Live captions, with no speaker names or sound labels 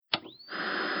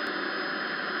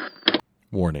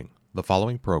Warning: the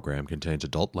following program contains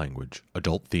adult language,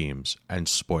 adult themes, and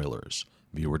spoilers.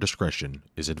 Viewer discretion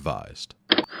is advised.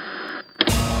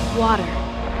 Water.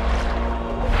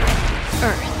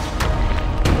 Earth.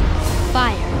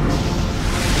 Fire.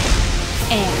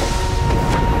 Air.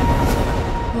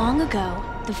 Long ago,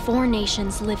 the four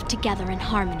nations lived together in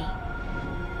harmony.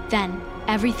 Then,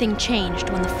 everything changed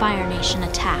when the Fire Nation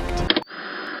attacked.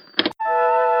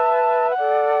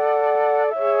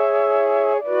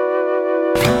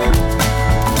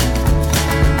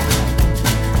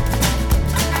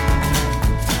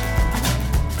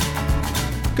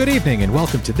 Good evening and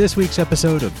welcome to this week's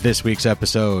episode of This Week's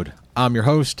Episode. I'm your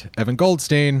host, Evan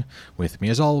Goldstein. With me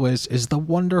as always is the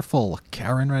wonderful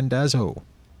Karen Randazzo.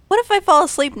 What if I fall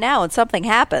asleep now and something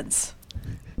happens?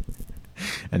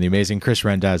 And the amazing Chris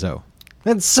Randazzo.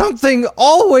 And something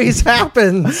always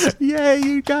happens. Yay,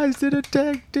 you guys did a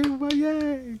tag team.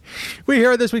 Yay. We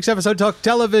here at This Week's Episode talk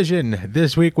television.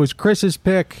 This week was Chris's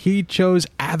pick. He chose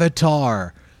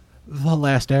Avatar: The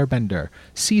Last Airbender,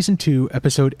 Season 2,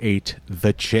 Episode 8,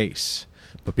 The Chase.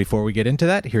 But before we get into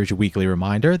that, here's your weekly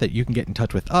reminder that you can get in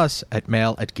touch with us at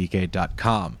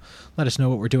mail@geekade.com. Let us know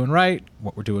what we're doing right,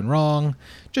 what we're doing wrong.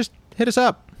 Just hit us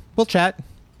up. We'll chat.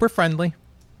 We're friendly.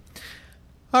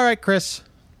 All right, Chris,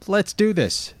 let's do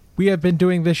this. We have been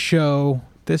doing this show,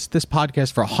 this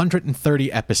podcast for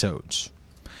 130 episodes.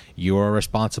 You are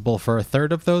responsible for a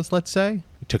third of those, let's say?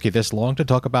 It took you this long to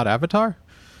talk about Avatar?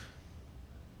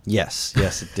 Yes,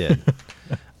 it did.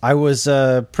 I was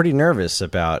pretty nervous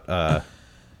about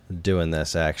doing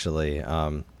this, actually.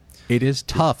 It is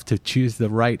tough to choose the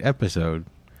right episode.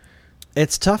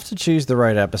 It's tough to choose the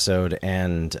right episode,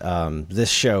 and this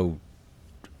show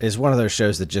is one of those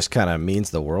shows that just kind of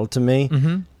means the world to me.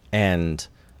 Mm-hmm. And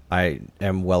I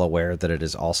am well aware that it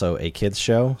is also a kids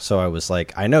show. So I was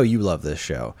like, I know you love this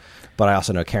show, but I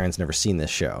also know Karen's never seen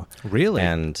this show. Really?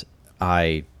 And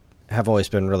I have always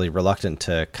been really reluctant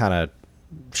to kind of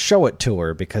show it to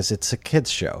her because it's a kids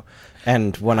show.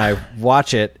 And when I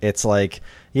watch it, it's like,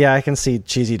 yeah, I can see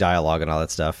cheesy dialogue and all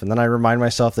that stuff. And then I remind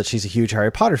myself that she's a huge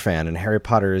Harry Potter fan, and Harry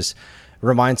Potter's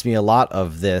reminds me a lot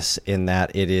of this in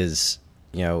that it is,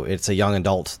 you know, it's a young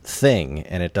adult thing,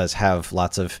 and it does have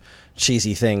lots of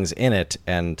cheesy things in it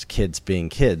and kids being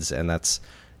kids. And that's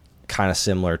kind of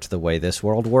similar to the way this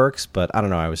world works. But I don't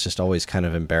know. I was just always kind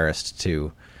of embarrassed to,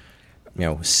 you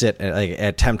know,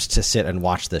 attempt to sit and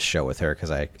watch this show with her,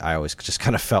 because I always just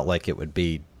kind of felt like it would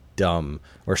be dumb,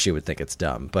 or she would think it's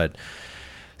dumb. But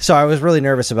so I was really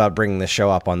nervous about bringing this show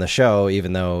up on the show,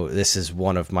 even though this is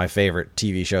one of my favorite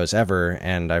TV shows ever,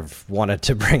 and I've wanted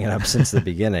to bring it up since the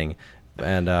beginning.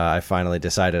 And I finally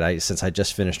decided, since I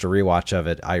just finished a rewatch of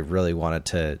it, I really wanted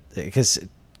to, because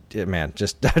man,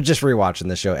 just rewatching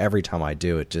the show every time I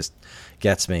do, it just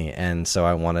gets me. And so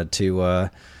I wanted to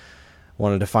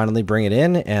finally bring it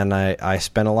in, and I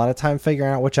spent a lot of time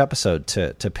figuring out which episode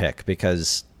to pick,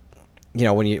 because, you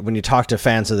know, when you talk to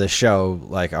fans of this show,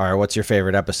 like, all right, what's your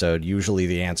favorite episode? Usually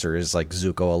the answer is like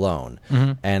Zuko Alone.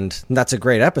 Mm-hmm. And that's a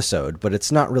great episode, but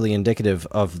it's not really indicative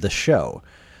of the show.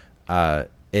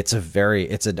 It's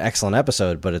an excellent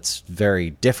episode, but it's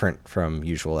very different from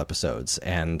usual episodes.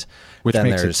 And which then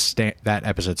makes that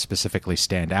episode specifically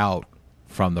stand out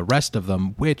from the rest of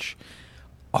them, which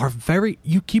are very,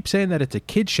 you keep saying that it's a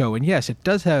kid show, and yes, it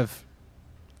does have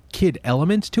kid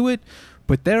elements to it,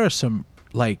 but there are some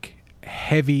like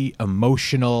heavy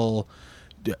emotional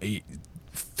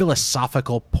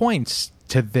philosophical points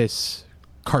to this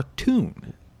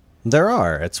cartoon. There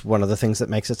are. It's one of the things that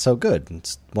makes it so good.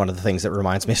 It's one of the things that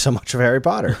reminds me so much of Harry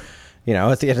Potter. You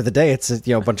know, at the end of the day, it's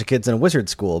a bunch of kids in a wizard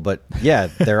school, but yeah,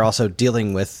 they're also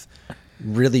dealing with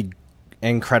really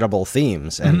incredible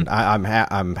themes. And mm-hmm.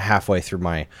 I'm halfway through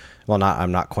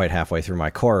I'm not quite halfway through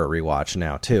my Korra rewatch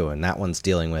now too, and that one's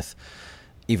dealing with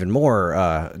even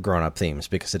more grown-up themes,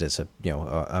 because it is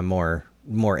a more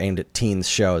aimed at teens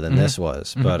show than mm-hmm. this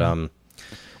was. Mm-hmm. But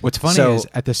what's funny is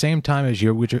at the same time as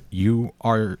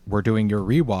were doing your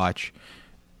rewatch,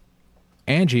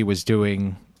 Angie was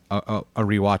doing a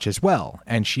rewatch as well,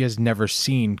 and she has never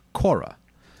seen Korra.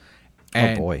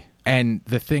 Oh boy! And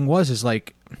the thing is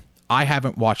like, I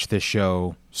haven't watched this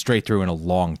show straight through in a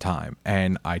long time,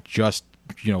 and I just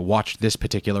watched this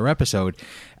particular episode.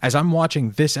 As I'm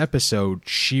watching this episode,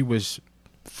 she was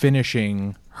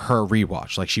finishing her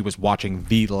rewatch, like she was watching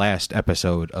the last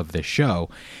episode of this show,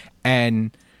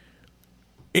 and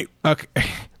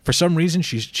for some reason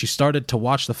she started to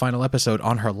watch the final episode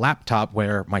on her laptop,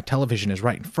 where my television is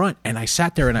right in front, and I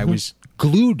sat there and I was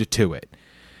glued to it.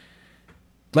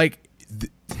 Like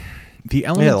the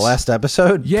elements. Yeah, the last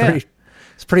episode. Yeah,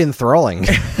 it's pretty enthralling.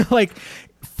 Like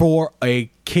for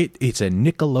a kid, it's a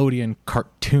Nickelodeon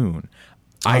cartoon.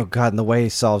 Oh God! And the way he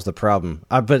solves the problem,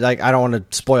 but like I don't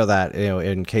want to spoil that,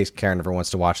 in case Karen ever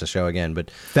wants to watch the show again.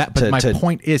 But my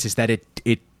point is that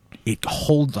it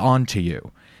holds on to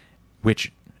you,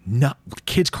 which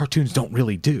kids cartoons don't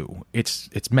really do. It's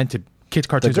meant to kids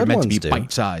cartoons are meant to be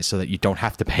bite sized so that you don't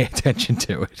have to pay attention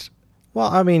to it. Well,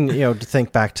 I mean, to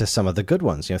think back to some of the good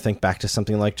ones. Think back to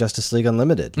something like Justice League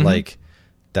Unlimited, like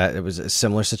that. It was a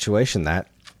similar situation that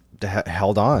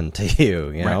held on to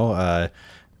you. Right.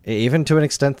 Even to an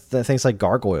extent, things like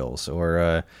Gargoyles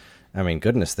or, I mean,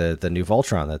 goodness, the new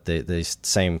Voltron that the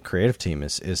same creative team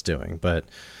is doing. But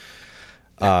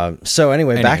so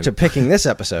anyway, back to picking this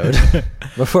episode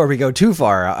before we go too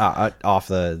far off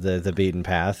the beaten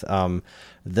path.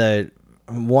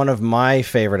 One of my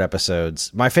favorite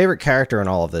episodes, my favorite character in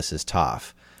all of this is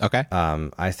Toph. Okay.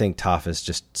 I think Toph is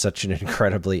just such an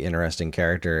incredibly interesting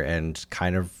character and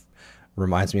kind of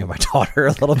reminds me of my daughter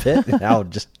a little bit, and how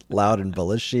just loud and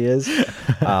bullish she is.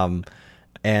 So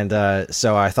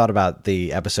I thought about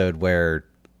the episode where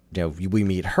we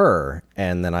meet her,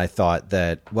 and then I thought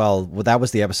that that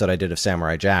was the episode I did of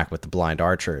Samurai Jack with the blind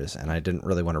archers, and I didn't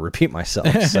really want to repeat myself.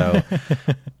 So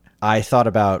I thought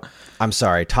about, I'm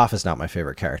sorry, Toph is not my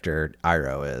favorite character.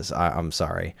 Iroh is. I'm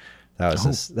sorry. That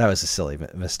was a silly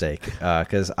mistake,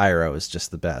 because Iroh is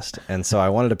just the best. And so I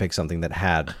wanted to pick something that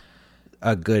had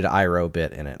a good Iroh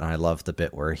bit in it. And I love the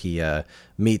bit where he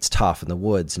meets Toph in the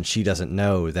woods, and she doesn't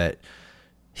know that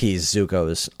he's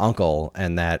Zuko's uncle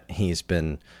and that he's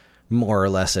been more or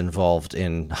less involved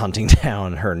in hunting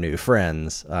down her new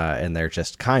friends, and they're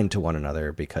just kind to one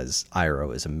another because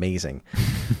Iroh is amazing.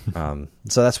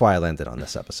 So that's why I landed on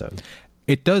this episode.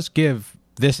 It does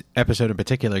this episode in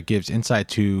particular gives insight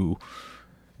to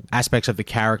aspects of the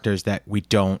characters that we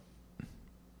don't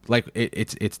like.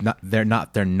 They're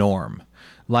not their norm.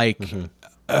 Like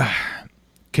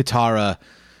Katara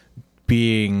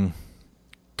being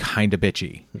kind of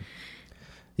bitchy.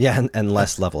 Yeah, and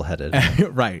less level-headed.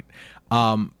 Right.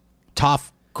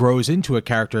 Toph grows into a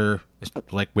character,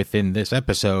 like within this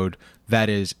episode, that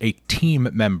is a team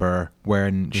member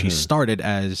when she started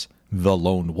as the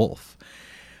lone wolf.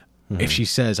 If she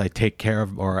says, I take care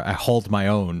of, or I hold my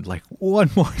own, like one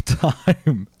more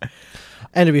time.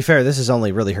 And to be fair, this is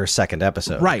only really her second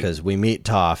episode. Right. Because we meet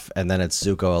Toph, and then it's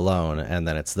Zuko alone, and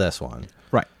then it's this one.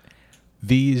 Right.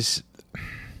 The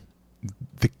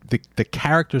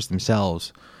characters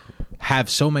themselves have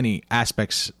so many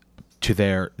aspects to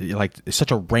their, like,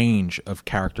 such a range of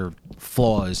character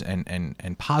flaws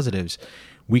and positives.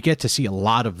 We get to see a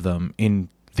lot of them in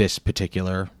this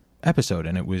particular episode,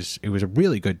 and it was a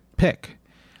really good pick.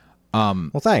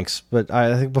 Well, thanks, but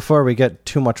I think before we get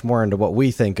too much more into what we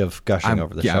think of gushing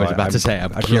over the show, I was about to say,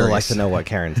 I'd really like to know what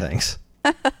Karen thinks.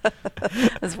 I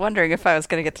was wondering if I was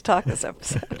going to get to talk this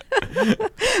episode.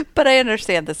 But I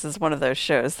understand this is one of those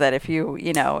shows that if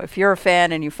if you're a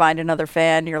fan and you find another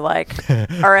fan, you're like,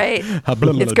 all right,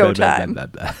 it's go time.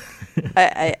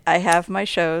 I have my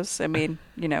shows. I mean,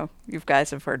 you guys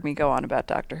have heard me go on about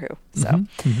Doctor Who.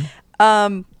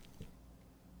 So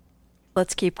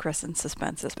let's keep Chris in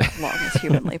suspense as long as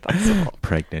humanly possible.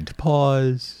 Pregnant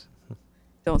pause.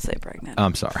 Don't say pregnant.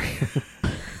 I'm sorry.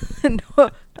 No.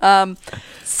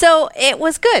 So it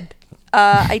was good.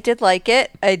 I did like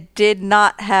it. I did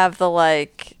not have the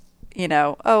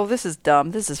oh, this is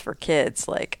dumb. This is for kids.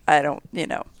 Like, I don't,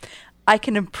 I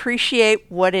can appreciate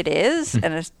what it is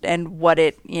and what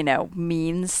it,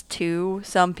 means to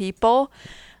some people.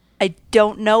 I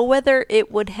don't know whether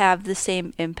it would have the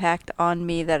same impact on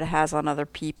me that it has on other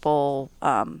people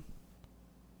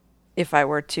if I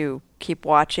were to keep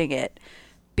watching it.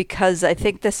 Because I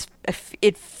think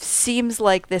it seems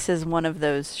like this is one of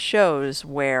those shows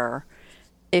where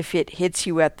if it hits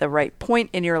you at the right point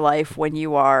in your life when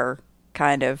you are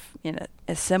kind of in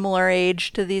a similar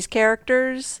age to these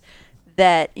characters,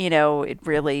 that, it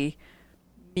really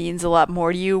means a lot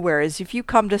more to you. Whereas if you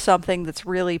come to something that's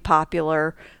really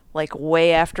popular, like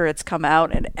way after it's come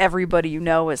out and everybody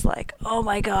is like, oh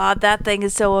my God, that thing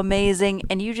is so amazing,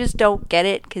 and you just don't get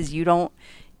it because you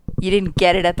didn't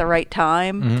get it at the right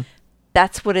time.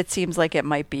 That's what it seems like it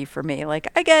might be for me. Like,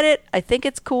 I get it. I think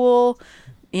it's cool,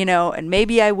 and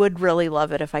maybe I would really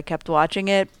love it if I kept watching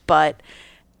it, but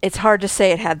it's hard to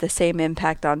say it had the same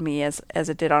impact on me as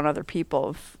it did on other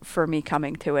people for me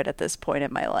coming to it at this point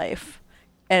in my life.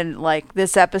 And like,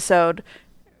 this episode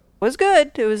was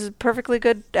good. It was a perfectly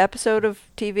good episode of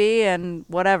TV and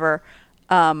whatever.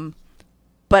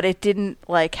 But it didn't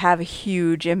like have a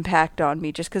huge impact on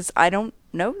me just because I don't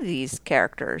know these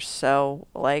characters. So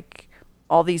like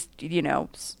all these,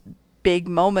 big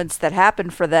moments that happen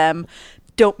for them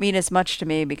don't mean as much to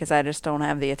me because I just don't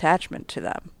have the attachment to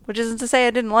them. Which isn't to say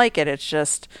I didn't like it. It's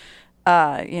just,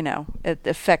 it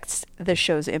affects the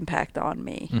show's impact on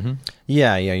me. Mm-hmm.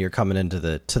 Yeah, you're coming into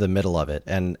the middle of it,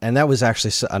 and that was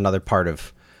actually another part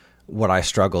of what I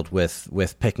struggled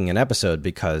with picking an episode,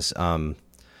 because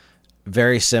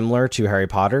very similar to Harry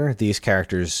Potter, these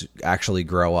characters actually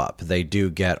grow up. They do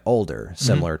get older,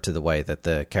 similar to the way that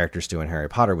the characters do in Harry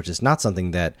Potter, which is not something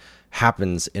that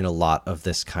happens in a lot of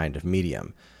this kind of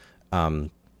medium.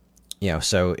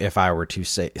 So if I were to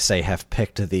say have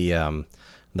picked the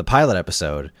pilot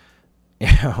episode,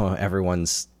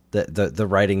 everyone's the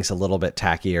writing's a little bit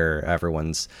tackier,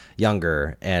 everyone's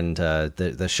younger, and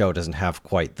the show doesn't have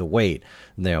quite the weight.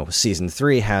 Season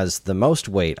 3 has the most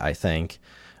weight, I think.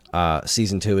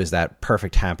 Season 2 is that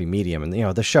perfect happy medium, and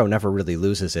the show never really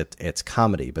loses its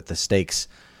comedy, but the stakes,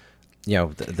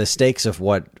 the stakes of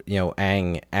what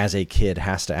Aang as a kid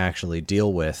has to actually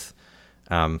deal with.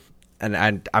 And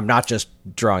I'm not just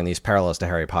drawing these parallels to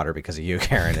Harry Potter because of you,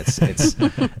 Karen.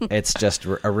 It's just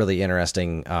a really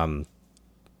interesting.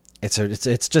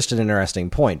 It's just an interesting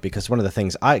point, because one of the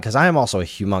things because I am also a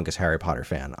humongous Harry Potter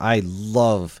fan. I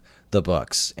love the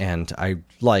books and I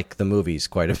like the movies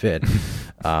quite a bit.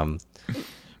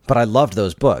 But I loved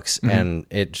those books, and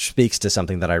it speaks to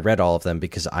something that I read all of them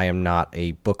because I am not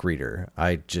a book reader.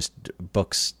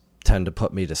 Books tend to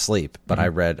put me to sleep, but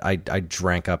I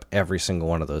drank up every single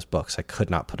one of those books. I could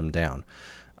not put them down.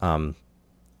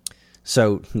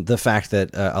 So the fact that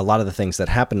a lot of the things that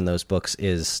happen in those books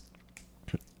is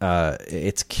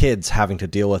it's kids having to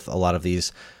deal with a lot of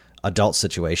these adult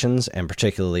situations, and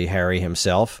particularly Harry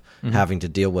himself having to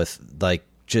deal with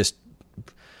just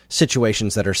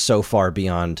situations that are so far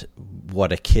beyond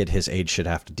what a kid his age should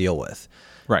have to deal with.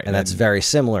 Right. And that's very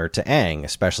similar to Aang,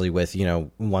 especially with,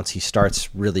 once he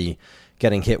starts really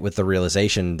getting hit with the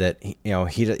realization that,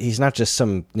 he's not just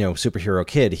some, superhero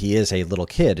kid. He is a little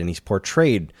kid, and he's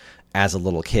portrayed as a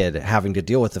little kid, having to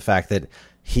deal with the fact that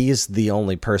he's the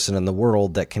only person in the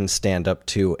world that can stand up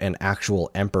to an actual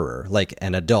emperor, like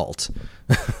an adult,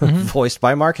 voiced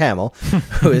by Mark Hamill,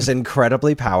 who is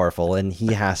incredibly powerful, and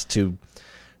he has to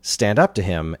stand up to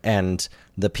him, and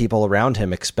the people around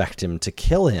him expect him to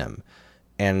kill him.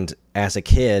 And as a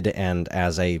kid and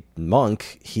as a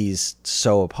monk, he's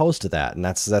so opposed to that. And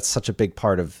that's such a big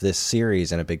part of this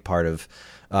series and a big part of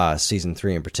season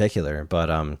 3 in particular.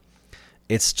 But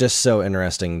it's just so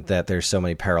interesting that there's so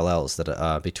many parallels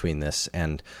that between this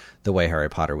and the way Harry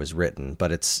Potter was written.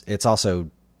 But it's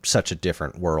also such a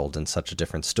different world and such a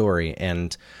different story.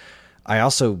 And I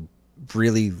also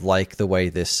really like the way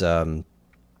this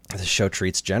the show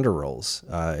treats gender roles.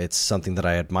 It's something that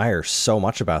I admire so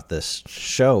much about this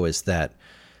show, is that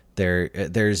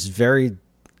there's really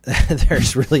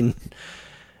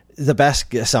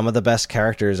some of the best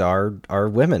characters are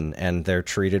women, and they're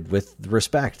treated with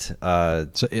respect.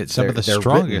 So it's some of the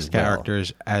strongest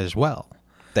characters as well.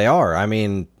 They are. I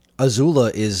mean,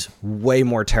 Azula is way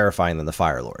more terrifying than the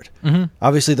Fire Lord.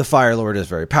 Obviously, the Fire Lord is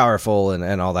very powerful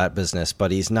and all that business,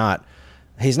 but he's not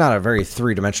a very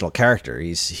three-dimensional character.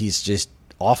 He's just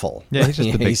awful. Yeah, he's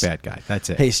just the big bad guy. That's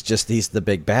it. He's the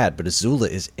big bad, but Azula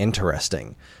is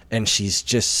interesting, and she's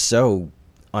just so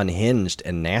unhinged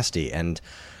and nasty. And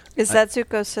is that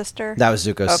Zuko's sister? That was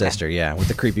Zuko's sister, yeah, with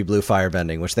the creepy blue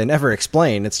firebending, which they never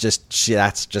explain. It's just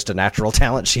that's just a natural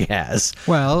talent she has.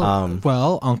 Well,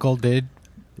 Uncle did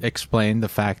explain the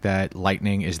fact that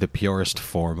lightning is the purest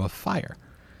form of fire.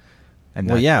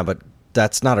 And yeah, but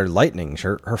that's not her lightning.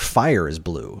 Her fire is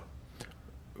blue.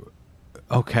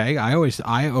 Okay, I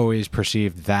always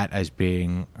perceived that as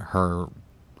being her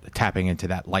tapping into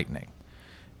that lightning.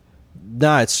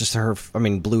 No, it's just her. I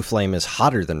mean, blue flame is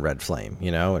hotter than red flame,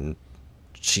 and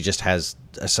she just has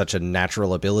such a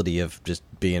natural ability of just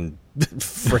being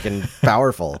freaking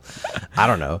powerful. I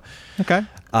don't know. Okay.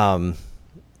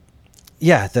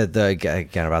 Yeah,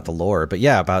 again about the lore, but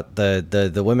yeah, about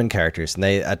the women characters, and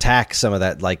they attack some of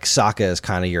that. Like Sokka is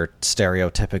kind of your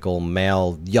stereotypical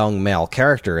young male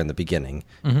character in the beginning,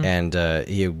 and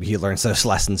he learns those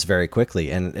lessons very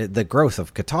quickly. And the growth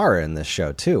of Katara in this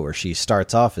show too, where she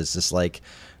starts off as just like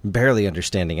barely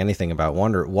understanding anything about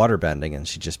waterbending, and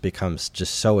she just becomes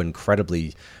just so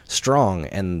incredibly strong,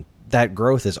 and that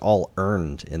growth is all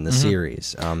earned in the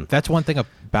series. That's one thing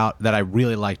that I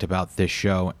really liked about this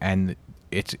show, and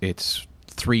it's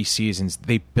 3 seasons.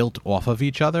 They built off of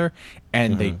each other,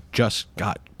 and they just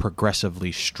got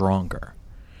progressively stronger.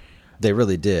 They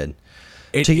really did.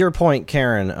 To your point,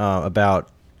 Karen, about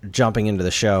jumping into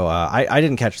the show, I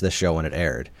didn't catch this show when it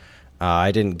aired.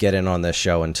 I didn't get in on this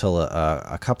show until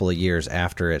a couple of years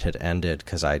after it had ended,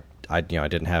 because I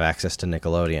didn't have access to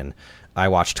Nickelodeon. I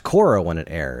watched Korra when it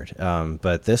aired,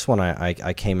 but this one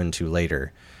I came into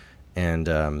later. And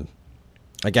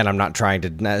again, I'm not trying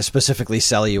to specifically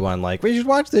sell you on like we should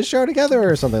watch this show together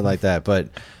or something like that, but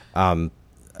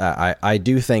I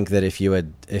do think that if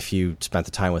you spent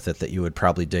the time with it, that you would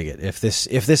probably dig it. If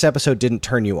this episode didn't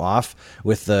turn you off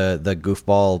with the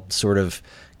goofball sort of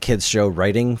kids show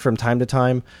writing from time to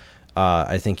time,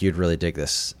 I think you'd really dig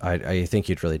this. I think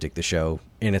you'd really dig the show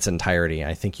in its entirety.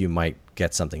 I think you might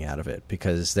get something out of it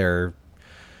because there are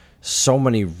so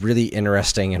many really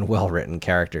interesting and well-written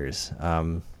characters.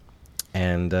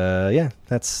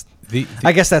 That's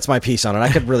I guess that's my piece on it. I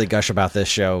could really gush about this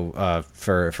show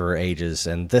for ages,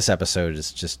 and this episode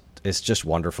is just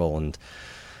wonderful. And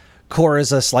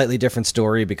Korra's a slightly different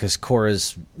story because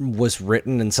Korra's was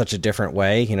written in such a different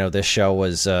way. You know, this show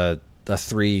was a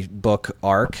 3-book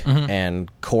arc,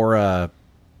 and Korra,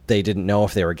 they didn't know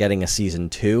if they were getting a season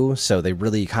 2, so they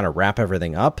really kind of wrap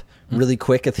everything up really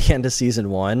quick at the end of season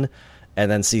 1. And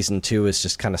then season 2 is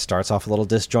just kind of starts off a little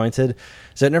disjointed,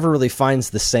 so it never really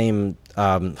finds the same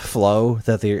flow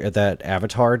that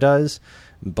Avatar does.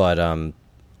 But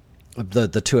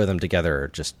the two of them together are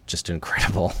just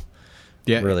incredible.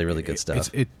 Yeah, really, really good stuff.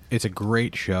 It's a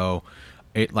great show.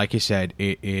 It, like you said,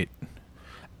 it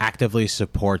actively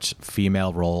supports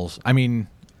female roles. I mean,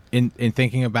 in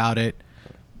thinking about it,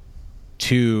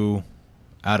 2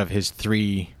 out of his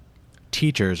 3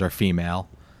 teachers are female,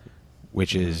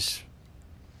 which is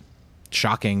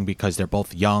shocking because they're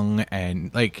both young,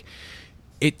 and like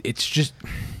it's just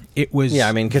it was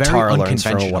I mean, very Katara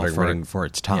unconventional for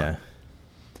its time.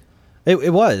 Yeah.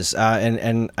 It was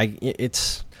and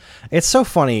it's so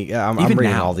funny. I'm reading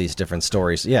now. all these different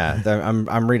stories. Yeah,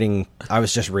 I'm reading. I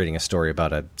was just reading a story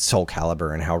about a Soul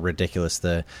Calibur and how ridiculous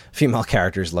the female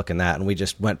characters look in that, and we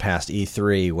just went past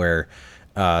E3 where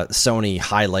Sony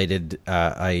highlighted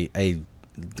a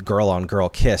girl on girl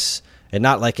kiss, and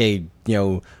not like a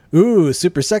ooh,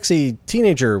 super sexy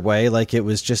teenager way, like it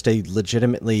was just a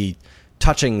legitimately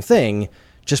touching thing,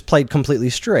 just played completely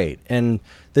straight. And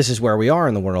this is where we are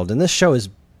in the world, and this show has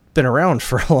been around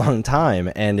for a long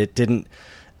time, and it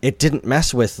didn't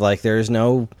mess with, like, there's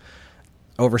no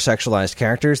over-sexualized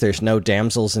characters, there's no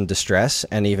damsels in distress,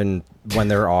 and even when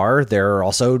there are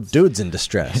also dudes in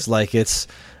distress. Like, it's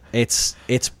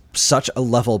such a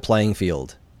level playing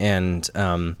field, and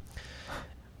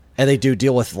they do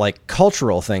deal with like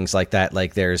cultural things like that.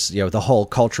 Like there's the whole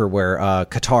culture where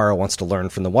Katara wants to learn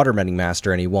from the waterbending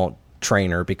master, and he won't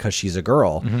train her because she's a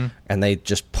girl, and they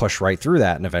just push right through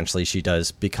that, and eventually she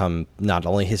does become not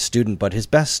only his student but his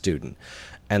best student.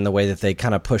 And the way that they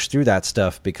kind of push through that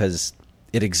stuff because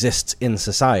it exists in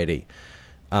society,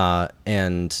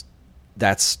 and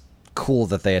that's cool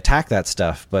that they attack that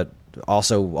stuff. But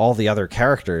also all the other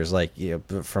characters, like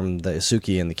from the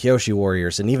Isuki and the Kyoshi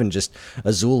warriors, and even just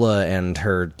Azula and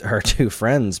her 2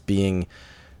 friends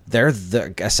they're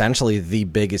essentially the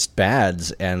biggest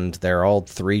bads, and they're all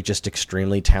 3 just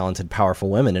extremely talented, powerful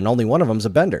women, and only one of them's a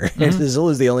bender.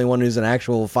 Azula's the only one who's an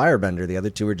actual firebender. The other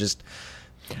 2 are just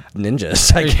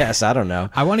ninjas, I guess. I don't know.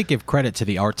 I want to give credit to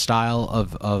the art style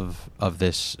of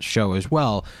this show as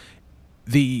well.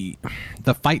 The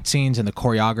fight scenes and the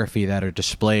choreography that are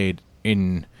displayed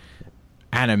in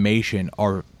animation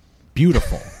are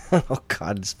beautiful. Oh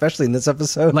God, especially in this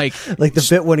episode. Like the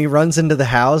bit when he runs into the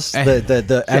house,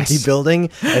 the empty building,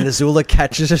 and Azula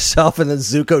catches herself, and then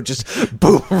Zuko just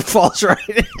boom falls right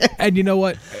in. And you know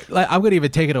what? Like, I'm gonna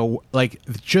even take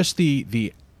it just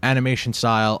the animation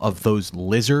style of those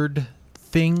lizard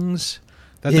things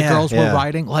that the girls were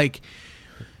riding. Like,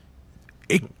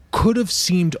 it could have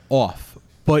seemed off,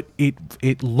 but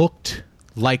it looked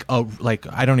like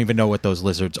I don't even know what those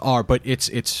lizards are, but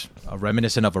it's a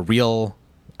reminiscent of a real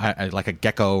like a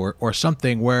gecko or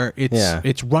something, where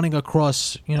it's running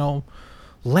across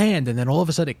land, and then all of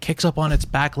a sudden it kicks up on its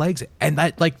back legs, and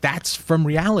that's from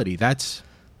reality. They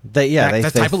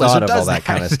thought of all that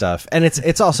kind of stuff. And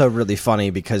it's also really funny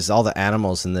because all the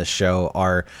animals in this show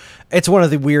it's one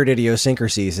of the weird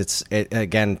idiosyncrasies. It's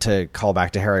again, to call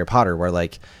back to Harry Potter, where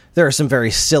like there are some very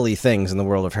silly things in the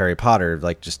world of Harry Potter,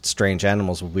 like just strange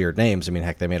animals with weird names. I mean,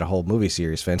 heck, they made a whole movie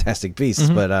series, Fantastic Beasts.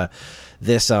 But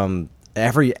this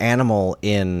every animal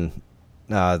in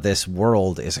this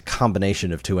world is a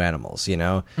combination of 2 animals,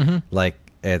 like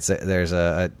there's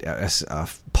a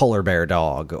polar bear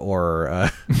dog, or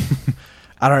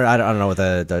I don't know, with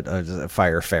a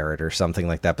fire ferret or something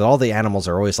like that, but all the animals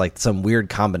are always like some weird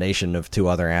combination of 2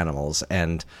 other animals.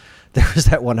 And there was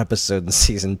that one episode in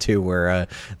season 2 where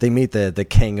they meet the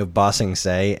king of Ba Sing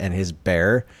Se and his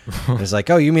bear. It's like,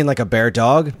 oh, you mean like a bear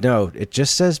dog? No, it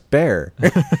just says bear.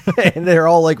 And they're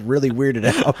all like really weirded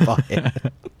out by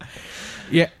it.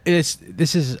 Yeah,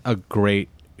 this is a great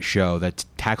show that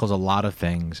tackles a lot of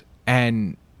things,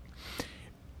 and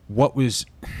what was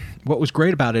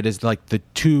great about it is like the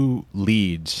two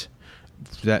leads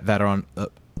that are on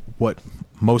what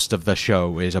most of the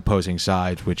show is opposing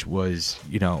sides, which was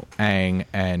Aang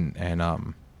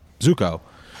and Zuko.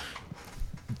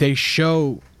 They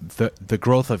show the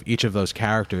growth of each of those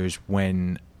characters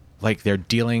when like they're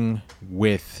dealing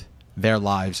with their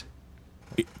lives,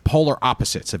 polar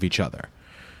opposites of each other.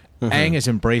 Mm-hmm. Aang is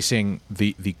embracing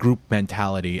the group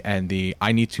mentality and the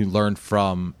I need to learn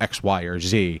from X, Y, or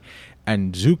Z.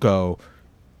 And Zuko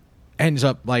ends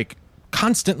up like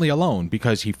constantly alone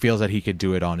because he feels that he could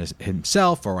do it on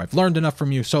himself, or I've learned enough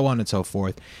from you, so on and so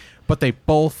forth. But they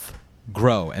both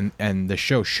grow, and the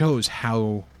show shows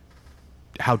how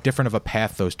different of a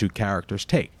path those two characters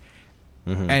take.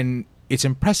 Mm-hmm. And it's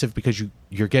impressive because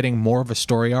you're getting more of a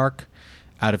story arc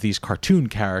out of these cartoon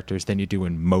characters than you do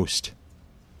in most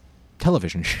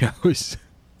television shows.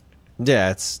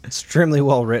 Yeah, it's extremely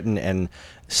well written, and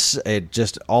it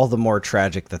just all the more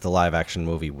tragic that the live action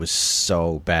movie was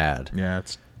so bad. Yeah,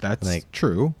 that's like,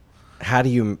 true. How do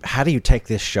you take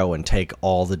this show and take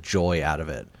all the joy out of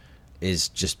it is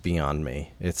just beyond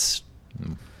me. Is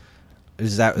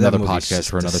that another podcast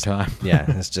for another time? Yeah,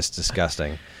 it's just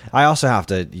disgusting. I also have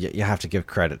to give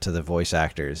credit to the voice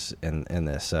actors in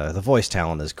this. The voice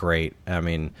talent is great. I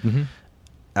mean. Mm-hmm.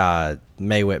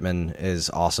 Mae Whitman is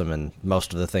awesome in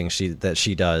most of the things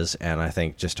she does, and I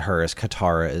think just her as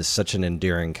Katara is such an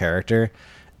endearing character.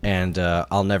 And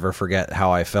I'll never forget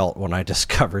how I felt when I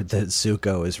discovered that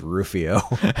Zuko is Rufio.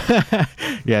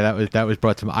 Yeah, that was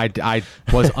brought to my. I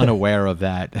was unaware of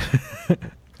that.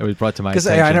 It was brought to my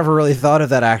attention. Because I never really thought of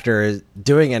that actor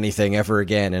doing anything ever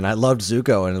again, and I loved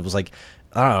Zuko, and it was like,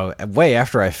 I don't know, way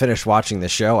after I finished watching the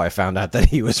show, I found out that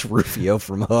he was Rufio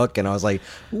from Hook, and I was like,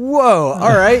 whoa,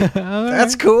 all right,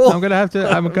 that's cool. I'm gonna have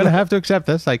to accept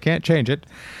this. I can't change it.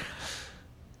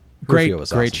 Great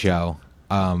awesome. Show.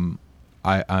 I'm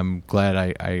glad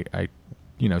I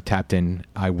tapped in.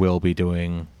 I will be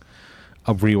doing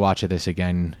a rewatch of this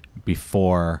again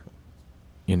before,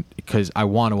 because I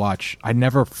want to watch. I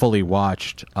never fully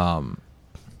watched Katara's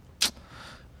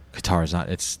not.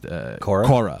 It's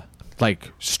Korra.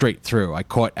 Like straight through. I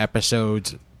caught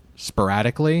episodes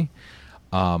sporadically.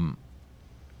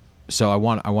 So I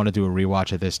want to do a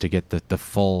rewatch of this to get the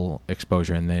full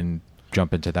exposure, and then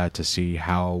jump into that to see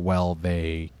how well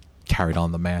they carried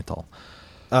on the mantle.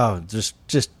 Oh, just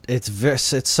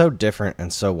it's so different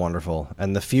and so wonderful.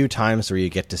 And the few times where you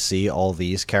get to see all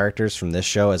these characters from this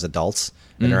show as adults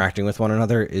interacting with one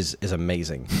another is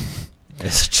amazing.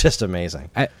 It's just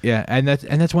amazing. Yeah, and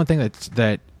that's one thing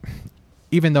that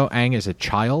even though Aang is a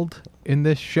child in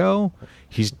this show,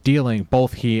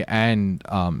 both he and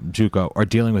Zuko are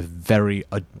dealing with very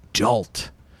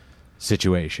adult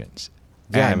situations.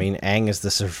 Yeah, I mean, Aang is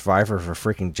the survivor of a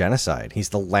freaking genocide. He's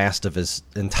the last of his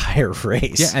entire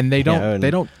race. Yeah, and they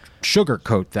don't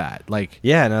sugarcoat that. Like,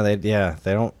 yeah, no, they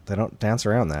don't dance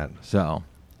around that. So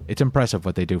it's impressive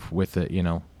what they do with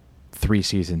the 3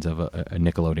 seasons of a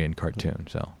Nickelodeon cartoon.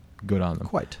 So good on them.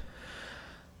 Quite.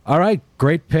 All right,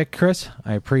 great pick, Chris.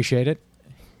 I appreciate it.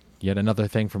 Yet another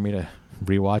thing for me to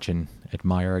rewatch and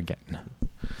admire again.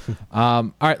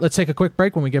 All right, let's take a quick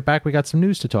break. When we get back, we got some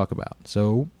news to talk about.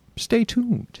 So stay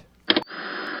tuned.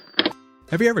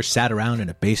 Have you ever sat around in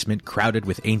a basement crowded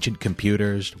with ancient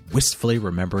computers, wistfully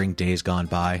remembering days gone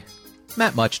by?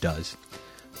 Matt Much does.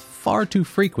 Far too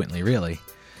frequently, really.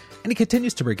 And he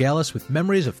continues to regale us with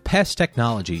memories of past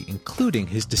technology, including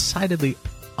his decidedly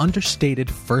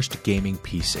understated first gaming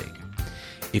PC.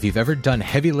 If you've ever done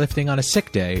heavy lifting on a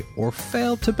sick day or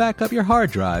failed to back up your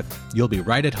hard drive, you'll be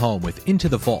right at home with Into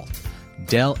the Vault,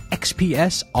 Dell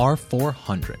XPS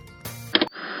R400.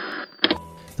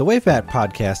 The WaveBat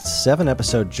Podcast's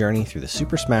 7-episode journey through the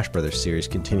Super Smash Bros. Series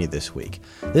continued this week,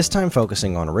 this time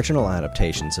focusing on original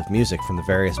adaptations of music from the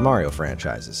various Mario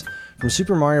franchises. From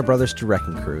Super Mario Bros. To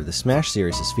Wrecking Crew, the Smash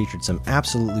series has featured some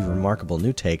absolutely remarkable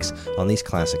new takes on these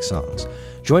classic songs.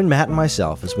 Join Matt and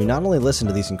myself as we not only listen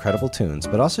to these incredible tunes,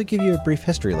 but also give you a brief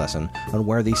history lesson on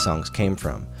where these songs came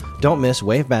from. Don't miss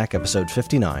Waveback Episode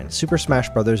 59, Super Smash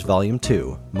Bros. Volume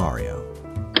 2, Mario.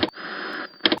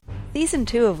 Season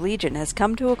 2 of Legion has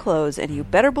come to a close, and you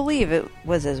better believe it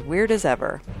was as weird as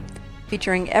ever.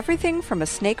 Featuring everything from a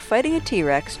snake fighting a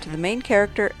T-Rex to the main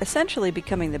character essentially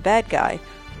becoming the bad guy,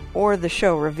 or the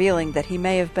show revealing that he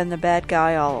may have been the bad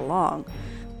guy all along,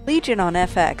 Legion on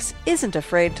FX isn't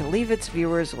afraid to leave its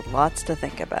viewers with lots to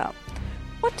think about.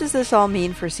 What does this all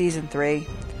mean for Season 3?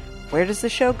 Where does the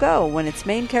show go when its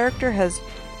main character has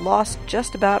lost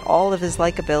just about all of his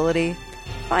likability?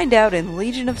 Find out in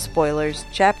Legion of Spoilers,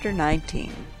 Chapter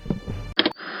 19.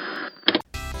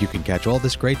 You can catch all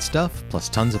this great stuff, plus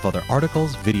tons of other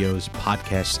articles, videos,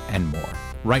 podcasts, and more,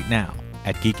 right now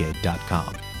at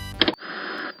geekade.com.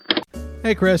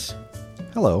 Hey, Chris.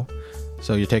 Hello.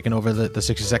 So you're taking over the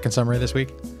 60-second summary this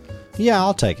week? Yeah,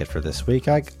 I'll take it for this week.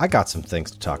 I got some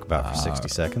things to talk about for 60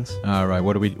 seconds. All right.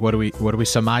 What are we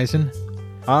surmising?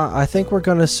 I think we're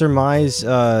going to surmise.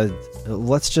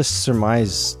 Let's just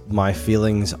surmise my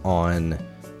feelings on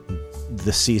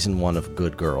the season 1 of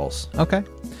Good Girls. Okay.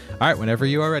 All right. Whenever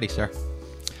you are ready, sir.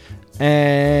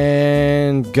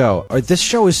 And go. This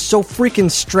show is so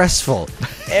freaking stressful.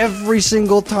 Every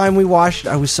single time we watched it,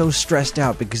 I was so stressed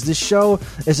out because this show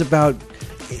is about...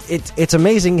 It's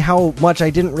amazing how much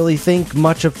I didn't really think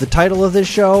much of the title of this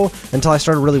show until I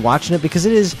started really watching it, because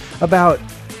it is about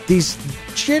these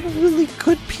generally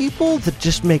good people that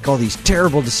just make all these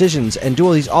terrible decisions and do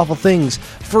all these awful things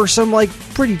for some, like,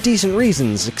 pretty decent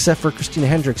reasons, except for Christina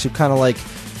Hendricks, who kind of, like...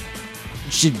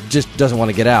 She just doesn't want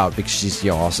to get out because she's,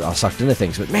 all sucked into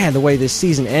things. But man, the way this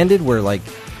season ended, where, like,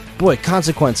 boy,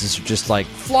 consequences are just, like,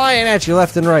 flying at you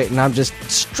left and right, and I'm just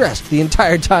stressed the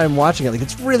entire time watching it. Like,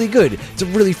 it's really good. It's a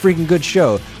really freaking good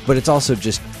show, but it's also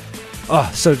just,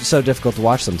 so difficult to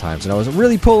watch sometimes. And I was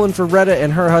really pulling for Retta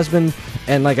and her husband,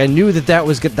 and, like, I knew that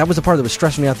was good. That was the part that was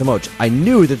stressing me out the most. I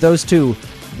knew that those two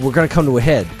were going to come to a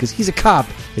head, because he's a cop,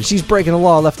 and she's breaking the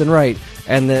law left and right.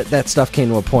 And that stuff came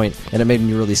to a point, and it made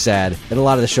me really sad. And a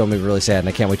lot of the show made me really sad, and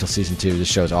I can't wait till season 2. This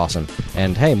show's awesome.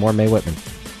 And hey, more Mae Whitman.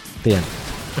 The end.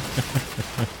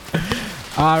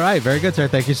 All right. Very good, sir.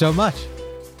 Thank you so much.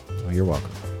 Well, you're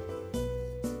welcome.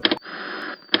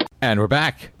 And we're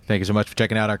back. Thank you so much for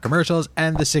checking out our commercials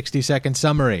and the 60-second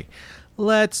summary.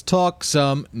 Let's talk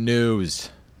some news.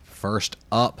 First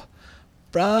up,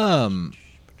 from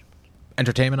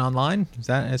Entertainment Online. Is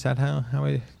that how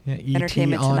we... Yeah, ET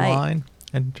Entertainment Online. Tonight.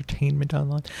 Entertainment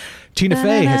Online. Tina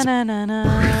Fey has...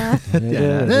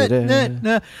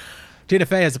 Tina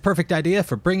Fey has the perfect idea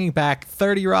for bringing back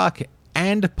 30 Rock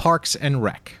and Parks and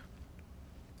Rec.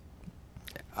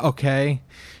 Okay.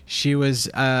 She was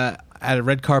at a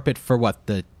red carpet for what?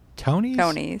 The Tonys?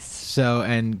 Tonys. So,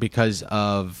 and because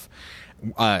of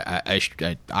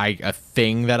a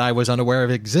thing that I was unaware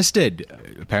of existed,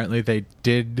 apparently they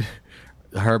did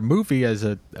her movie as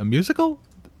a musical?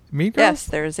 Mean Girls? Yes,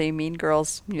 there's a Mean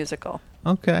Girls musical.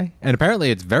 Okay. And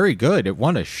apparently it's very good. It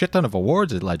won a shit ton of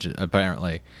awards,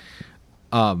 apparently.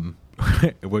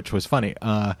 Which was funny.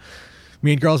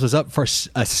 Mean Girls was up for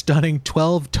a stunning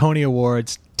 12 Tony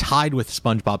Awards, tied with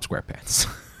SpongeBob SquarePants.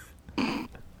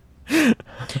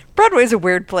 Broadway's a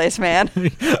weird place, man.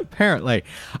 Apparently.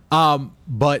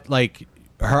 But, like,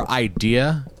 her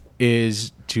idea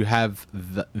is to have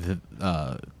the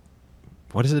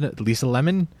what is it? Lisa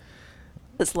Lemon?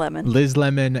 Liz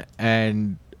Lemon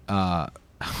and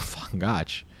fucking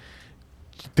gosh,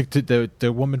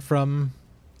 the woman from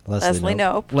Leslie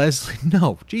Knope. Leslie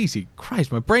Knope. Jeez,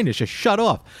 Christ, my brain is just shut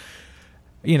off.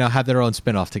 Have their own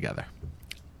spin-off together.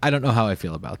 I don't know how I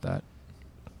feel about that.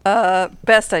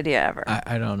 Best idea ever.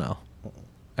 I don't know.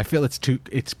 I feel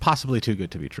it's possibly too good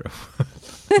to be true.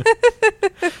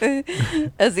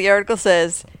 As the article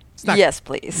says, yes,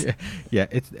 please. Yeah,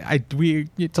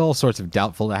 it's all sorts of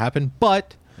doubtful to happen,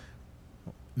 but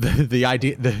the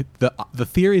idea, the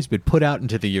theory's been put out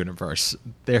into the universe.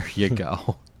 There you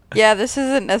go. Yeah, this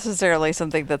isn't necessarily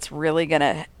something that's really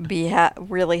gonna be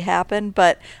really happen,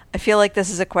 but I feel like this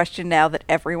is a question now that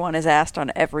everyone is asked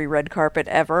on every red carpet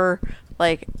ever.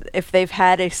 Like, if they've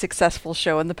had a successful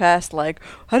show in the past, like,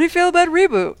 how do you feel about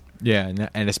reboot? Yeah,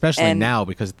 and especially now,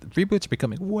 because reboots are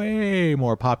becoming way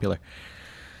more popular.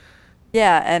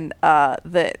 Yeah, and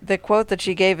the quote that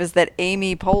she gave is that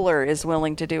Amy Poehler is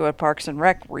willing to do a Parks and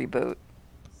Rec reboot.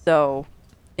 So,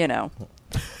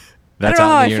 That's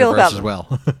out in the universe as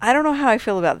well. I don't know how I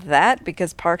feel about that,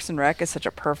 because Parks and Rec is such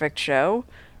a perfect show.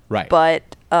 Right.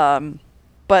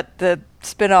 But the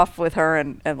spinoff with her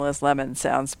and Liz Lemon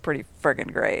sounds pretty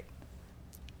friggin' great.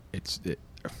 I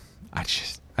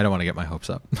don't want to get my hopes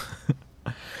up.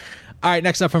 All right,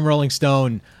 next up from Rolling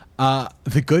Stone,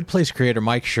 The Good Place creator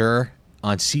Mike Schur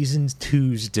on season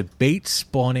 2's debate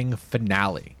spawning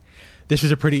finale. This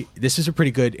is a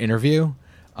pretty good interview.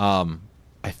 I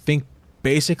think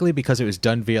basically because it was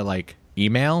done via like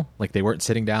email, like they weren't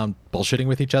sitting down bullshitting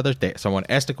with each other. Someone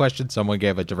asked a question, someone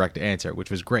gave a direct answer,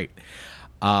 which was great.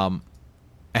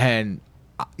 And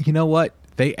you know what?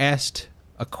 They asked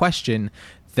a question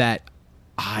that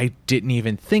I didn't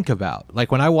even think about.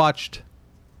 Like when I watched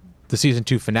the season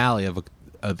 2 finale of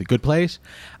The Good Place,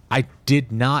 I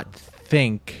did not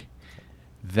think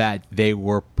that they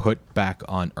were put back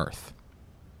on Earth.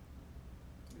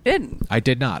 Didn't. I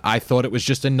did not. I thought it was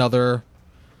just another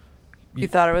You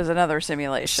thought it was another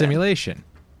simulation.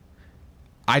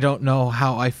 I don't know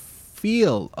how I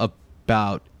feel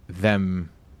about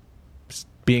them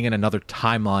being in another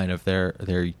timeline of their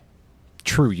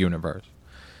true universe.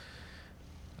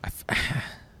 I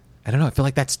don't know. I feel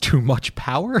like that's too much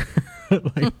power.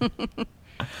 The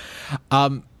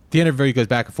interview goes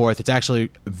back and forth. It's actually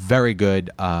very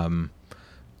good.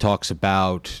 Talks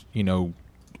about,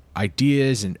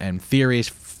 ideas and theories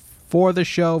for the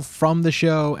show, from the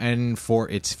show, and for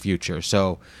its future.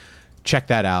 So check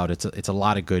that out. It's a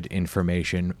lot of good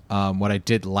information. What I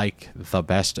did like the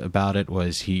best about it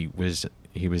was he was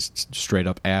straight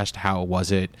up asked how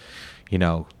was it,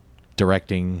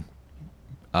 directing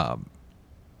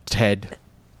Ted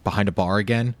behind a bar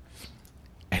again,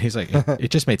 and he's like,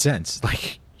 it just made sense.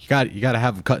 Like you got to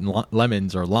have him cutting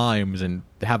lemons or limes and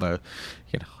have a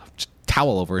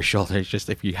towel over his shoulder. It's just,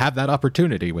 if you have that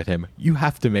opportunity with him, you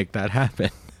have to make that happen.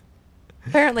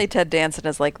 Apparently Ted Danson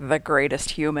is like the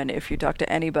greatest human if you talk to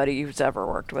anybody who's ever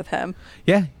worked with him.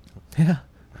 Yeah.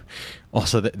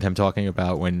 Also, them talking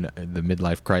about when the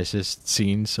midlife crisis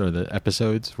scenes or the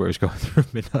episodes where it was going through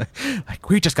midlife, like,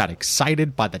 we just got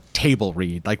excited by the table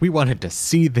read. Like, we wanted to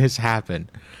see this happen.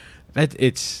 I'm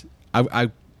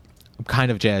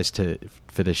kind of jazzed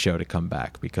for this show to come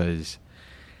back, because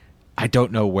I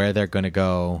don't know where they're going to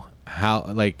go. How,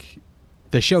 like,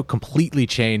 the show completely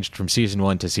changed from season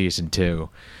 1 to season 2.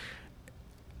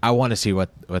 I want to see what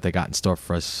they got in store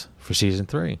for us for season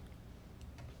 3.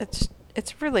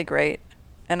 It's really great,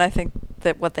 and I think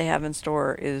that what they have in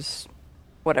store is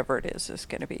whatever it is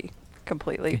going to be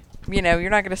completely, you're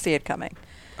not going to see it coming.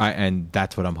 And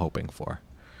that's what I'm hoping for.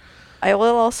 I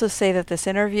will also say that this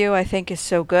interview, I think, is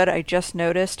so good. I just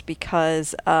noticed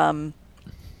because the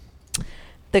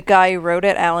guy who wrote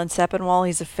it, Alan Sepinwall,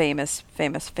 he's a famous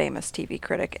TV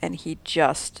critic, and he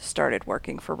just started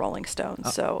working for Rolling Stone.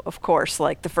 So, of course,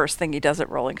 like, the first thing he does at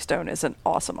Rolling Stone is an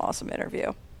awesome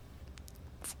interview.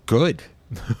 Good.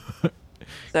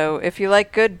 So if you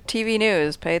like good TV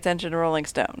news, pay attention to Rolling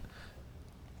Stone.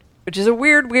 Which is a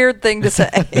weird thing to say.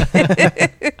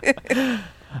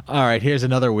 All right, here's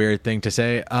another weird thing to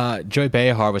say. Joy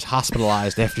Behar was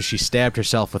hospitalized after she stabbed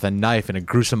herself with a knife in a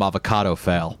gruesome avocado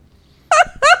fail.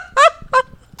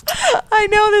 I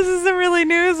know this isn't really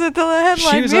news until the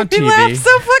headline She was on made me TV. laugh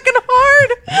so fucking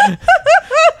hard.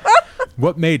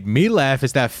 What made me laugh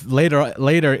is that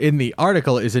later in the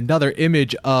article is another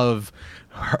image of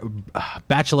her,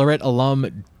 Bachelorette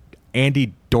alum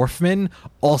Andy Dorfman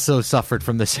also suffered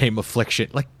from the same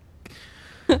affliction. Like,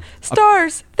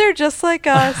 Stars, they're just like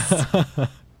us.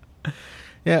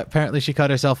 yeah, apparently she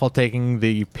cut herself while taking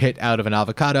the pit out of an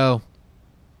avocado.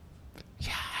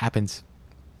 Yeah, happens,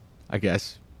 I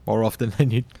guess, more often than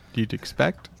you'd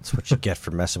expect. That's what you get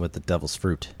for messing with the devil's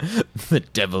fruit. The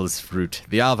devil's fruit,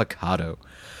 the avocado.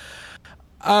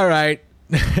 All right,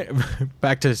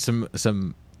 back to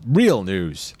some real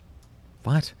news.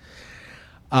 What?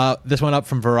 This one up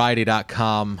from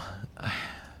Variety.com.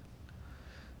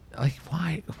 Like,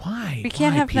 why? We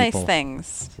can't have people? nice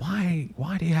things.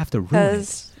 Why do you have to ruin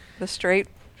Because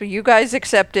you guys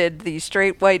accepted the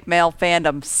straight white male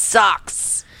fandom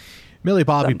sucks. Millie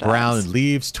Bobby Sometimes. Brown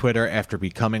leaves Twitter after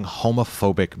becoming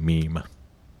homophobic meme.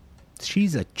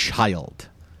 She's a child.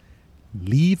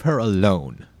 Leave her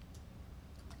alone.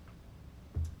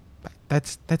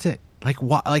 That's it. Like,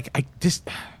 what? Like, I just...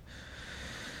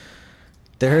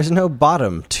 There is no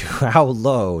bottom to how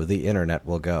low the internet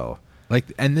will go.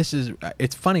 Like, and this is...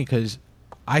 It's funny because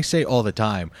I say all the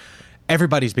time,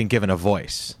 everybody's been given a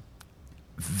voice.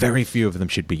 Very few of them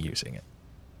should be using it.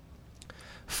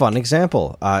 Fun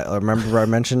example. I remember I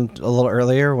mentioned a little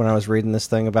earlier when I was reading this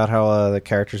thing about how the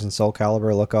characters in Soul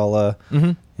Calibur look all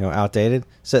outdated.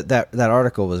 So that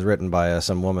article was written by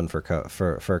some woman for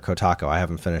Kotaku. I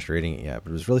haven't finished reading it yet, but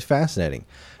it was really fascinating.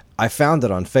 I found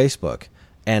it on Facebook,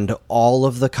 and all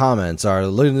of the comments are,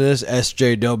 look at this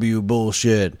SJW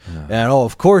bullshit, and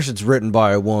of course it's written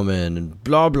by a woman, and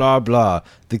blah blah blah.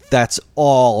 That's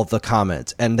all the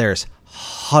comments, and there's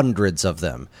hundreds of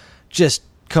them, just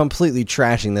completely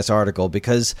trashing this article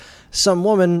because some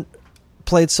woman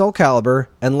played Soul Calibur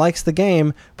and likes the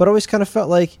game, but always kind of felt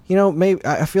like, maybe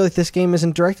I feel like this game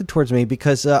isn't directed towards me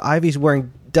because Ivy's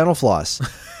wearing dental floss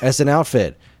as an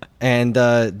outfit, and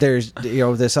there's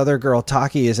this other girl,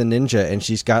 Taki, is a ninja, and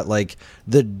she's got like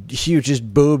the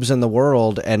hugest boobs in the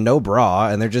world and no bra,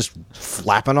 and they're just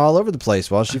flapping all over the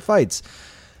place while she fights.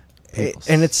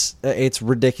 And it's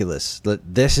ridiculous.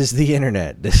 This is the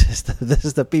internet. This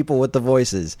is the people with the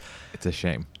voices. It's a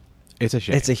shame. It's a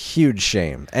shame. It's a huge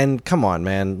shame. And come on,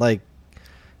 man. Like,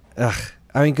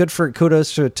 I mean,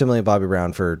 kudos to Millie and Bobby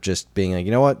Brown for just being like,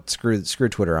 you know what, screw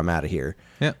Twitter, I'm out of here.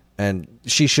 Yeah. And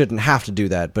she shouldn't have to do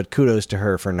that, but kudos to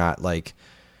her for not like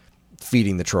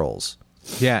feeding the trolls.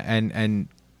 Yeah, and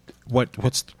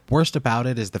what's worst about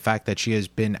it is the fact that she has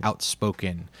been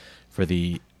outspoken for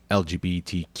the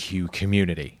LGBTQ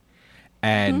community,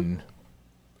 and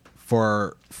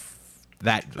for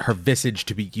that her visage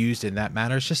to be used in that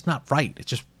manner is just not right. It's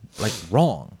just like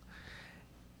wrong.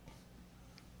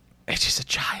 It's just a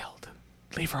child.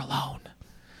 Leave her alone.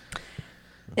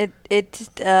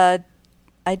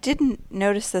 I didn't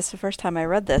notice this the first time I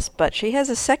read this, but she has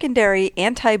a secondary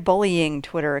anti-bullying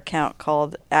Twitter account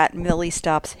called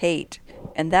 @MillieStopsHate,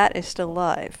 and that is still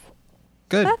live.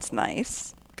 Good. That's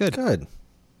nice. Good.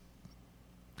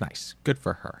 Nice. Good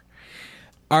for her.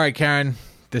 All right, Karen,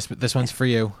 this one's for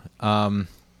you.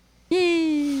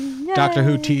 Yay. Doctor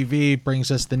Who TV brings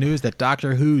us the news that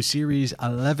Doctor Who Series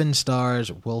 11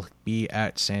 stars will be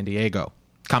at San Diego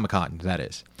Comic-Con, that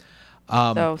is.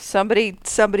 So somebody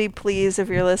please, if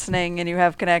you're listening and you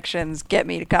have connections, get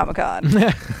me to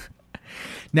Comic-Con.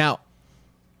 Now,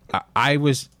 I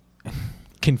was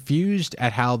confused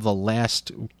at how the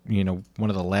last, one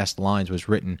of the last lines was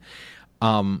written.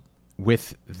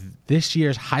 With this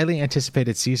year's highly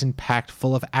anticipated season packed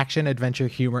full of action, adventure,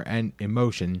 humor, and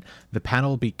emotion, the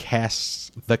panel will be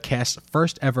the cast's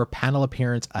first ever panel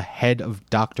appearance ahead of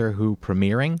Doctor Who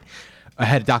premiering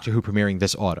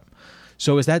this autumn.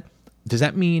 So does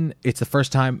that mean it's the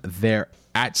first time they're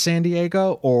at San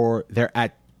Diego, or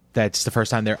that's the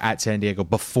first time they're at San Diego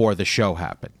before the show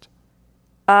happened?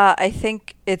 I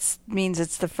think it means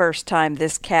it's the first time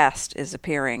this cast is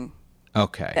appearing.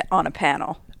 Okay. On a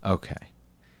panel. Okay.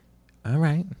 All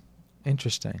right.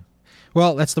 Interesting.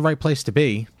 Well, that's the right place to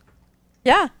be.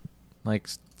 Yeah. Like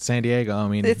San Diego, I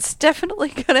mean... It's definitely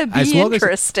going to be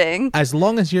interesting. As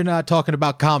long as you're not talking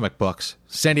about comic books,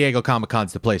 San Diego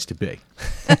Comic-Con's the place to be.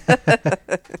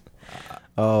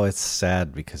 Oh, it's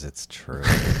sad because it's true.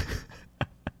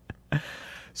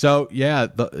 So, yeah,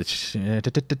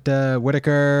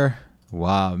 Whitaker,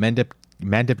 wow,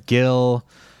 Mandip Gill,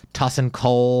 Tussin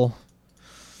Cole,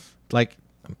 like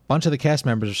a bunch of the cast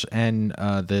members and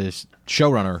the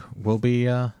showrunner will be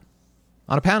on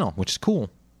a panel, which is cool.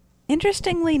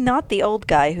 Interestingly, not the old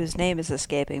guy whose name is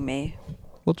escaping me.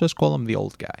 We'll just call him the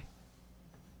old guy.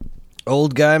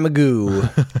 Old guy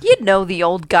Magoo. You'd know the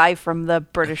old guy from the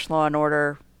British Law and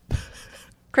Order.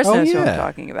 Chris knows who I'm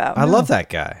talking about. I love that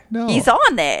guy. No. He's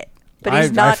on it, but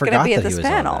he's not going to be at this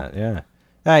panel.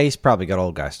 Yeah, he's probably got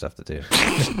old guy stuff to do.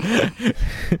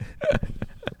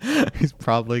 He's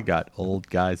probably got old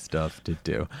guy stuff to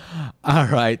do. All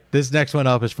right, this next one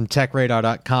up is from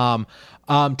TechRadar.com.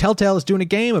 Telltale is doing a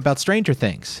game about Stranger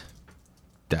Things.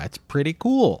 That's pretty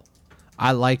cool.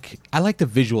 I like the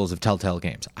visuals of Telltale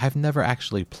games. I've never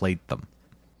actually played them.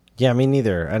 Yeah, me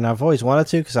neither. And I've always wanted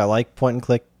to because I like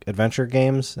point-and-click adventure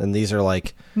games, and these are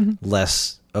like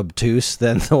less obtuse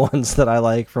than the ones that I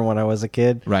like from when I was a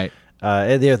kid. Right.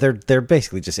 They're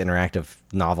basically just interactive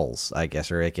novels, I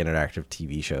guess, or like interactive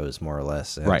TV shows, more or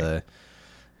less. And, right.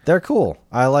 They're cool.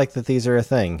 I like that these are a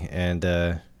thing, and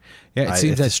it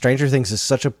seems that Stranger Things is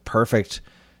such a perfect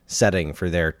setting for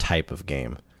their type of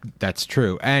game. That's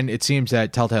true, and it seems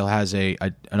that Telltale has an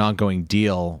ongoing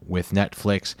deal with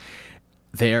Netflix.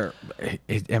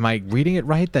 Am I reading it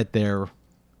right that they're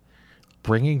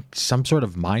bringing some sort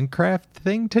of Minecraft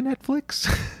thing to Netflix?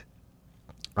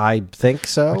 I think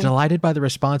so. We're delighted by the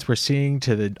response we're seeing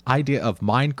to the idea of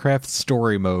Minecraft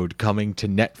story mode coming to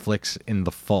Netflix in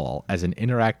the fall as an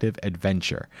interactive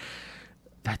adventure.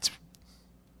 That's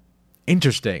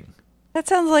interesting. That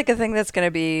sounds like a thing that's going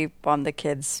to be on the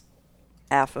kids'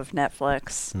 half of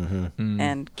Netflix,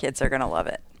 and kids are going to love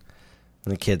it.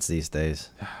 The kids these days.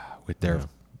 With their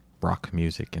rock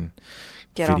music and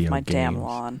Get off my games. damn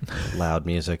lawn. Loud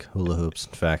music, hula hoops,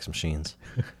 and fax machines.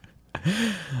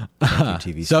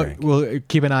 TV so strike. we'll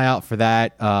keep an eye out for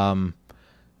that.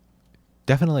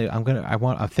 Definitely,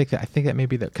 I think that may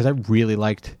be that, because I really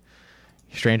liked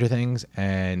Stranger Things,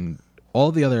 and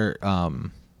all the other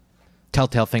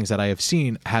Telltale things that I have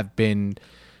seen have been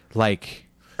like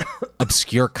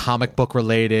obscure comic book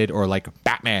related or like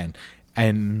Batman,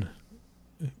 and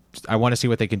I want to see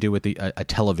what they can do with a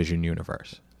television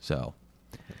universe. So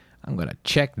I'm going to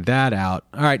check that out.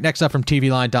 All right, next up from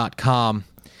TVLine.com.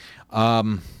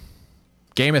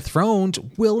 Game of Thrones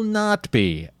will not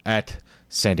be at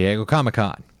San Diego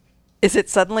Comic-Con. Is it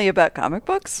suddenly about comic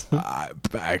books? I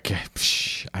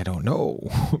don't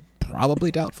know.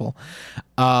 Probably doubtful.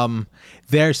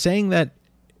 They're saying that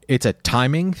it's a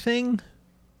timing thing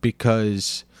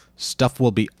because stuff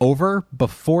will be over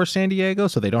before San Diego,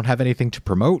 so they don't have anything to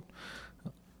promote.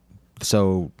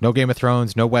 So no Game of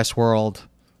Thrones, no Westworld.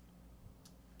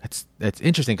 That's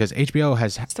interesting because HBO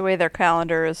has. It's the way their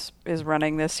calendar is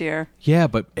running this year. Yeah,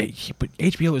 but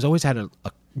HBO has always had a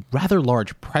rather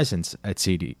large presence at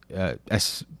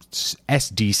SDCC.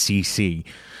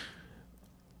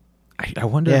 I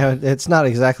wonder. Yeah, it's not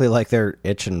exactly like they're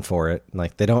itching for it.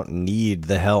 Like, they don't need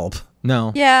the help.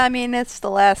 No. Yeah, I mean, it's the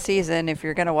last season. If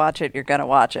you're going to watch it, you're going to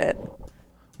watch it.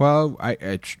 Well,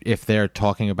 if they're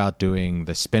talking about doing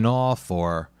the spin-off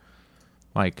or,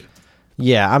 like...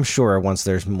 Yeah, I'm sure once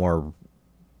there's more,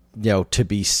 to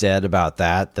be said about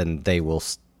that, then they will,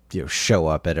 show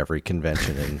up at every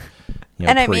convention and,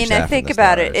 and I mean, I think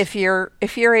about it. If you're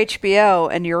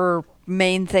HBO and your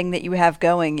main thing that you have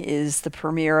going is the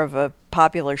premiere of a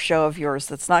popular show of yours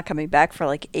that's not coming back for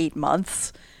like 8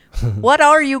 months, what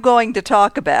are you going to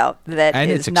talk about that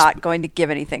is not going to give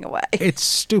anything away? It's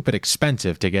stupid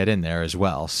expensive to get in there as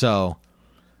well. So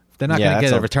if they're not going to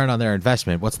get a return on their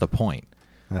investment, what's the point?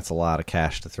 That's a lot of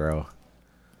cash to throw.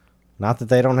 Not that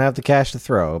they don't have the cash to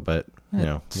throw, but,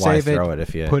 why throw it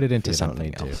if you put it into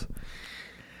something else?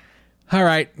 All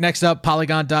right, next up,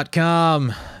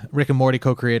 Polygon.com. Rick and Morty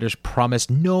co-creators promise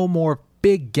no more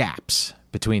big gaps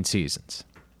between seasons.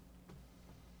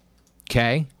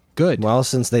 Okay, good. Well,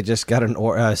 since they just got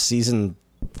a season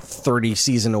 30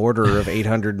 season order of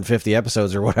 850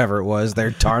 episodes or whatever it was,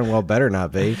 they're darn well better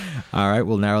not be. All right,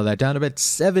 we'll narrow that down a bit.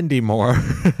 70 more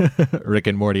Rick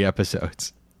and Morty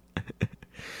episodes.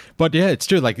 But yeah, it's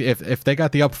true. Like, if they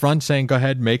got the upfront saying, go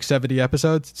ahead, make 70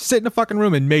 episodes, sit in a fucking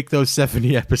room and make those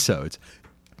 70 episodes.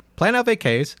 Plan out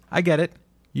vacays. I get it.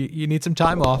 You need some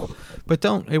time off. But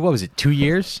don't, what was it, 2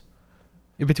 years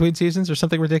in between seasons or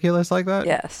something ridiculous like that?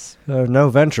 Yes. No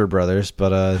Venture Brothers,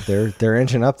 but they're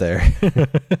inching up there.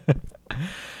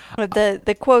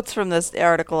 The quotes from this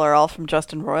article are all from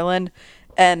Justin Roiland.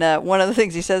 And one of the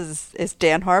things he says is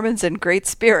Dan Harmon's in great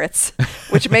spirits,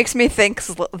 which makes me think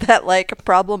that, like,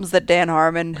 problems that Dan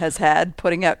Harmon has had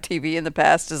putting out TV in the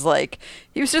past is, like,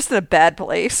 he was just in a bad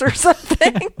place or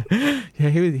something. Yeah,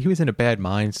 he was in a bad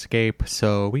mindscape,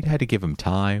 so we had to give him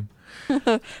time.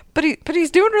 But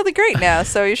he's doing really great now,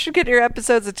 so you should get your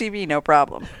episodes of TV, no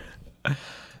problem.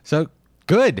 So,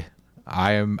 good.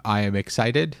 I am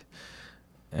excited,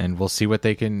 and we'll see what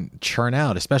they can churn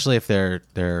out, especially if they're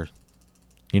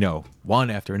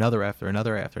one after another after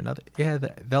another after another. Yeah,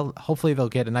 hopefully they'll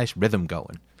get a nice rhythm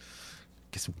going.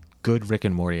 Get some good Rick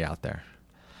and Morty out there.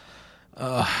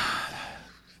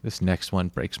 This next one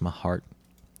breaks my heart.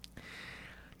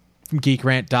 From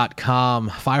GeekRant.com,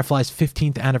 Firefly's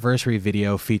 15th anniversary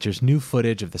video features new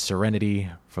footage of the Serenity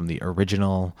from the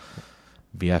original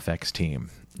VFX team.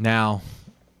 Now,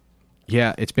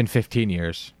 yeah, it's been 15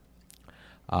 years.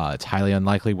 It's highly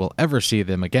unlikely we'll ever see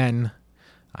them again.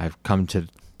 I've come to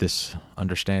this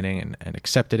understanding and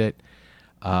accepted it.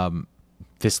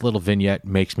 This little vignette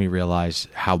makes me realize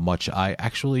how much I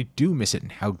actually do miss it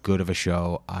and how good of a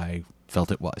show I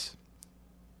felt it was.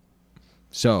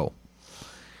 So,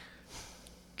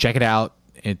 check it out.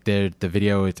 The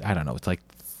video, it's like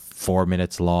 4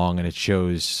 minutes long, and it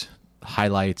shows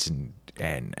highlights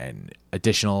and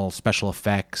additional special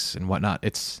effects and whatnot.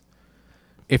 It's,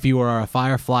 if you are a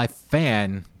Firefly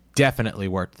fan, definitely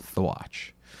worth the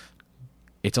watch.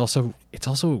 It's also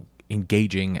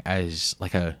engaging as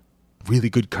like a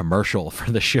really good commercial for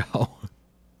the show.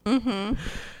 Mm-hmm.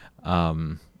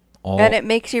 And it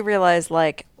makes you realize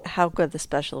like how good the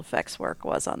special effects work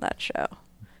was on that show.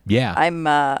 Yeah,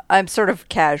 I'm sort of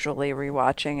casually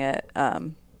rewatching it,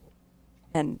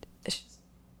 and it's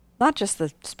not just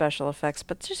the special effects,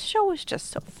 but the show was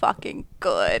just so fucking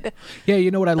good. Yeah,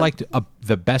 you know what I liked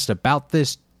the best about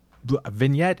this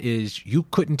vignette is you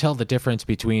couldn't tell the difference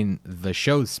between the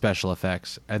show's special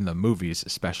effects and the movie's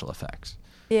special effects.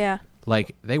 Yeah.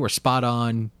 Like, they were spot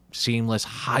on, seamless,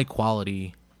 high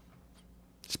quality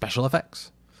special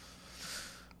effects.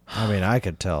 I mean, I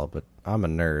could tell, but I'm a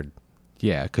nerd.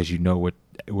 Yeah, because you know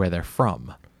where they're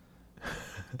from.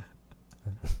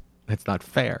 It's not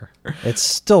fair. It's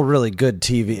still really good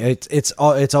TV. It's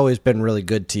always been really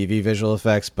good TV visual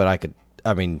effects, but I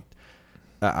don't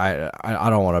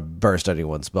want to burst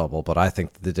anyone's bubble, but I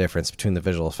think the difference between the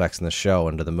visual effects in the show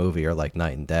and to the movie are like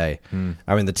night and day.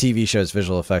 I mean, the TV show's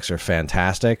visual effects are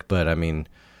fantastic, but I mean,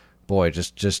 boy,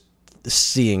 just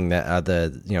seeing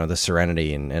the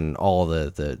Serenity and all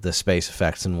the space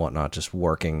effects and whatnot just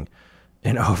working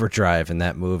in overdrive in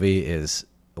that movie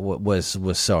was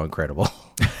so incredible.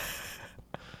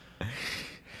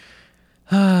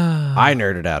 I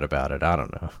nerded out about it. I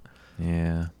don't know.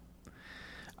 Yeah.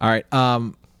 All right.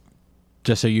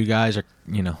 Just so you guys are,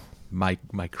 my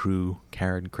crew,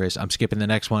 Karen, Chris, I'm skipping the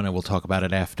next one and we'll talk about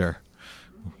it after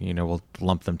we'll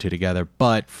lump them two together.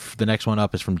 But the next one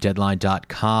up is from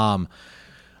Deadline.com.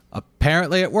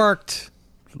 Apparently it worked.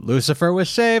 Lucifer was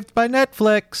saved by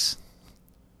Netflix.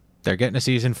 They're getting a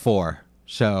season 4.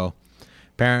 So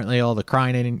apparently all the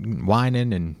crying and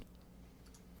whining and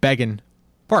begging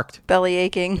worked. Belly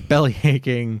aching.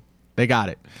 They got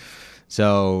it.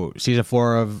 So season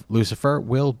 4 of Lucifer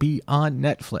will be on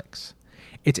Netflix.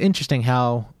 It's interesting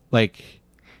how,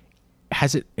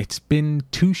 it's been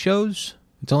 2 shows?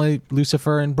 It's only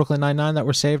Lucifer and Brooklyn Nine-Nine that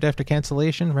were saved after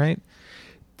cancellation, right?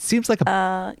 It seems like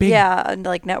a big... Yeah,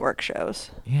 like network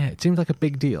shows. Yeah, it seems like a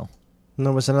big deal. And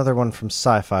there was another one from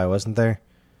Sci-Fi, wasn't there?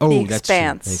 Oh, The that's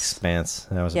Expanse. The Expanse.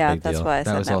 That was a Yeah, big that's deal. why I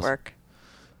That said was also- network.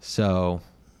 So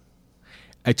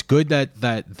it's good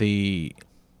that the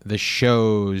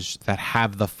shows that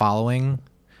have the following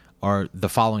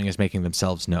is making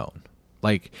themselves known.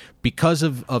 Because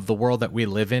of the world that we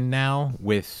live in now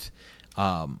with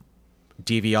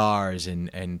DVRs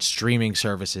and streaming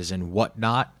services and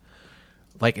whatnot,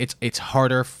 it's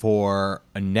harder for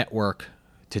a network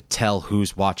to tell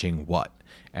who's watching what.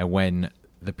 And when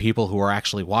the people who are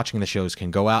actually watching the shows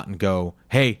can go out and go,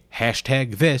 hey,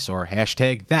 hashtag this or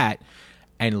hashtag that,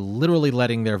 and literally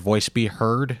letting their voice be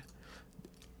heard,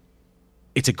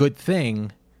 it's a good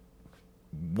thing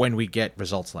when we get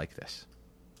results like this.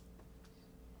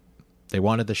 They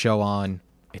wanted the show on.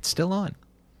 It's still on.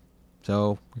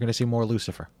 So we're going to see more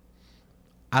Lucifer.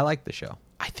 I like the show.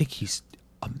 I think he's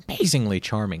amazingly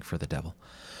charming for the devil.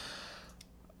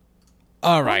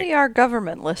 All right. Only our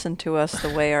government listened to us the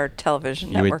way our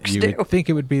television networks you do. would think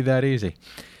it would be that easy.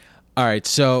 All right.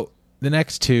 So the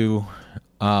next 2,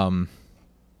 I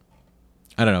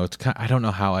don't know. I don't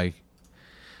know how I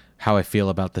feel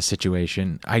about the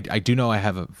situation. I do know I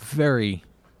have a very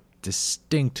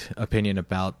distinct opinion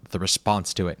about the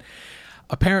response to it.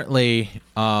 Apparently,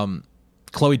 Chloe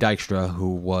Dykstra, who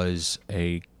was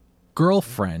an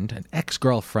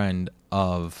ex-girlfriend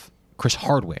of Chris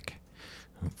Hardwick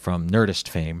from Nerdist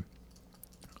fame,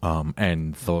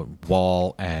 and The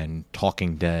Wall and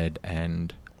Talking Dead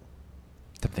and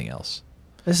something else.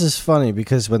 This is funny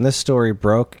because when this story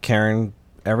broke, Karen,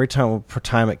 every time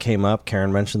it came up,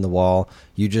 Karen mentioned The Wall.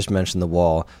 You just mentioned The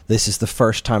Wall. This is the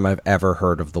first time I've ever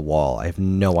heard of The Wall. I have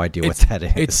no idea what that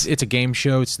is. It's a game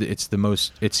show. It's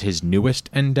his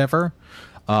newest endeavor.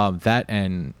 That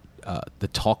and the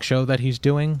talk show that he's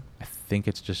doing. I think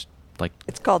it's just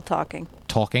It's called Talking.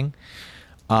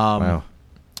 Wow.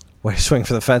 Way to swing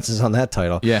for the fences on that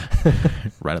title. Yeah,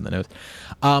 right on the nose.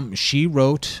 She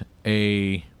wrote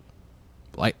an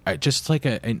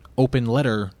open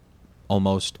letter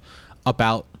almost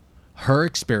about her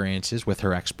experiences with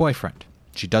her ex-boyfriend.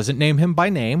 She doesn't name him by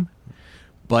name,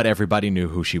 but everybody knew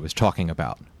who she was talking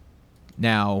about.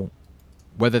 Now,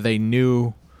 whether they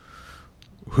knew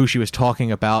who she was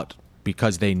talking about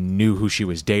because they knew who she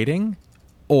was dating,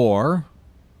 or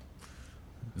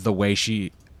the way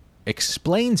she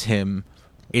explains him,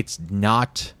 it's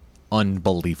not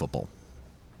unbelievable.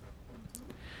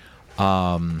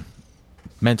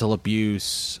 Mental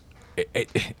abuse,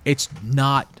 it's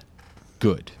not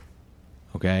good.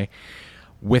 Okay?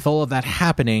 With all of that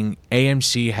happening,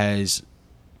 AMC has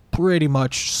pretty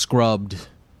much scrubbed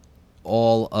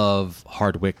all of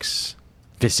Hardwick's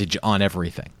visage on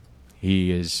everything.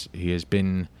 He has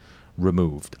been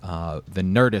removed. The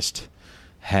Nerdist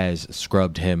has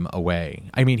scrubbed him away.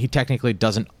 I mean, he technically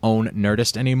doesn't own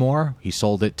Nerdist anymore. He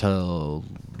sold it to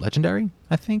Legendary,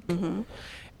 I think. Mm-hmm.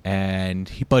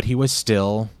 But he was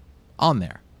still on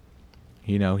there.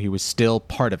 He was still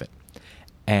part of it.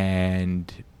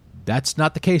 And that's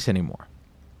not the case anymore.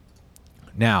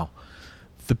 Now,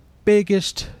 the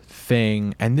biggest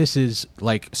thing, and this is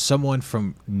like someone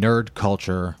from nerd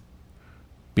culture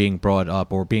being brought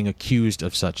up or being accused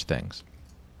of such things.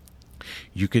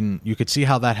 You could see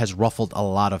how that has ruffled a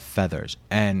lot of feathers.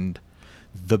 And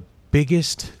the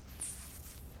biggest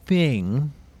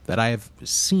thing that I have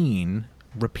seen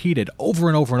repeated over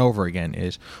and over and over again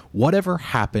is whatever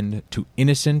happened to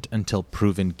innocent until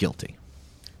proven guilty.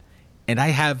 And I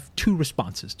have 2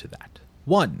 responses to that.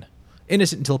 1,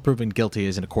 innocent until proven guilty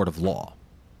is in a court of law.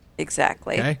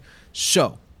 Exactly. Okay?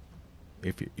 So,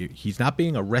 if he's not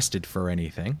being arrested for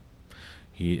anything,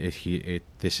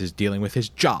 this is dealing with his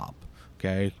job.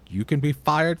 Okay? You can be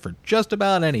fired for just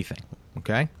about anything.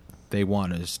 Okay? They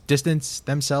want to distance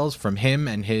themselves from him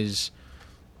and his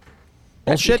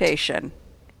bullshit. Reputation.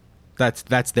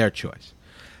 That's their choice.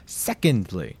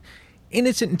 Secondly,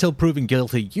 innocent until proven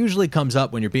guilty usually comes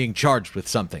up when you're being charged with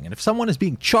something. And if someone is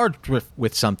being charged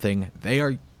with something, they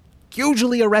are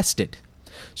usually arrested.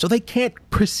 So they can't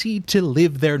proceed to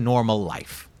live their normal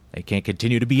life. They can't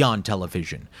continue to be on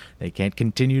television. They can't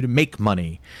continue to make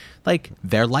money. Like,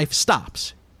 their life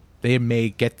stops. They may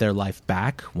get their life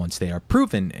back once they are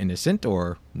proven innocent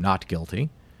or not guilty.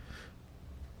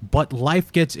 But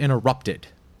life gets interrupted.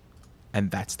 And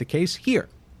that's the case here.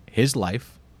 His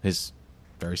life, his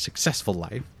very successful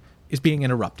life, is being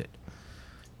interrupted.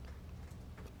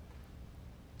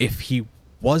 If he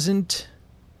wasn't...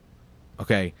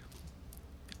 Okay.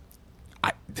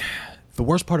 The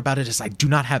worst part about it is I do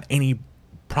not have any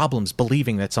problems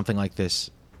believing that something like this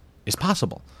is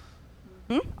possible.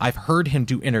 I've heard him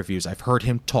do interviews. I've heard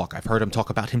him talk. I've heard him talk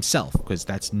about himself, because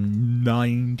that's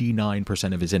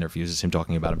 99% of his interviews is him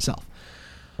talking about himself.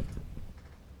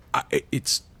 I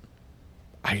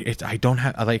don't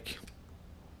have, like,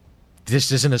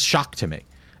 this isn't a shock to me.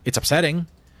 It's upsetting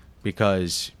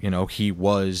because, you know, he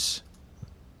was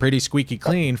pretty squeaky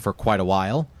clean for quite a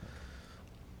while,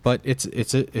 but it's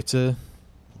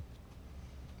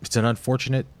an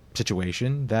unfortunate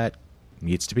situation that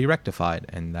needs to be rectified,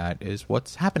 and that is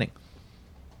what's happening.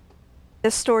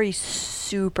 This story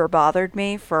super bothered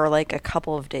me for like a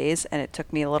couple of days, and it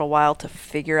took me a little while to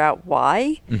figure out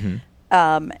why.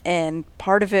 And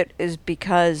part of it is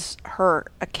because her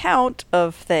account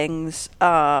of things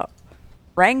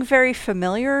rang very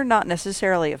familiar, not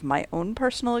necessarily of my own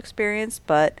personal experience,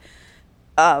 but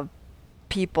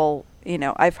people, you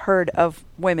know, I've heard of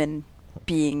women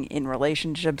being in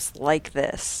relationships like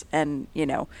this, and, you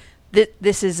know,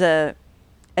 this is a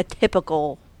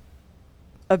typical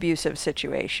abusive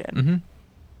situation.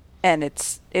 And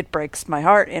it breaks my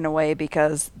heart in a way,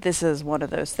 because this is one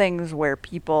of those things where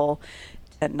people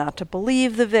tend not to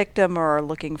believe the victim, or are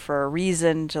looking for a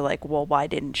reason to, like, well, why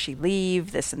didn't she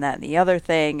leave, this and that and the other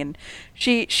thing. And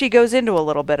she goes into a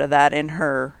little bit of that in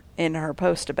her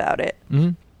post about it.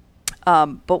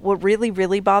 But what really,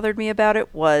 really bothered me about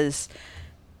it was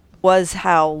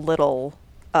how little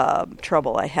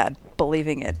trouble I had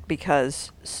believing it,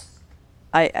 because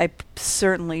I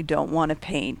certainly don't want to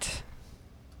paint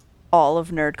all of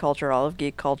nerd culture, all of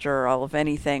geek culture, all of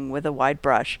anything with a wide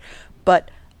brush,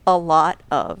 but a lot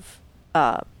of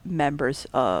members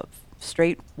of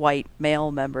straight white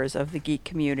male members of the geek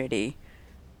community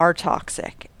are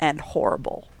toxic and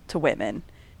horrible to women,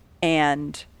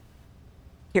 and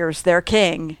here's their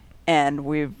king, and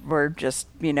we're just,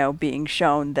 you know, being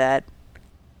shown that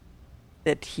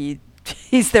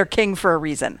he's their king for a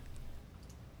reason.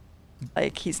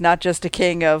 Like, he's not just a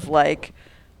king of, like,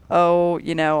 oh,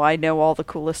 you know, I know all the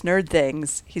coolest nerd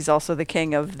things. He's also the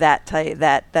king of that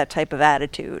type of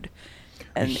attitude.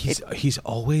 And he's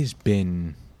always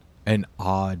been an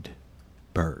odd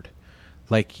bird.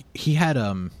 Like, he had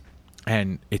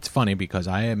and it's funny because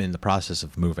I am in the process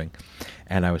of moving,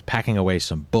 and I was packing away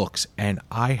some books, and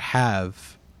I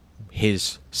have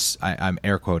his I'm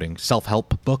air quoting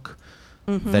self-help book,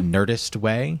 The Nerdist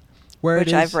Way,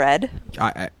 which I've read.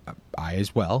 I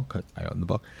as well, because I own the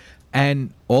book.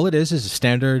 And all it is a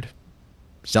standard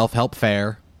self-help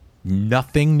fare,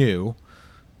 nothing new.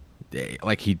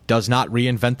 Like, he does not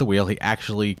reinvent the wheel. He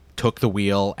actually took the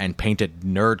wheel and painted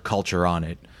nerd culture on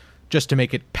it just to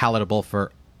make it palatable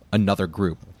for another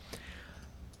group.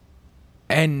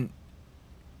 And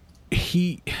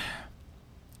he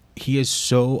is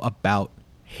so about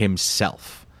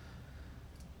himself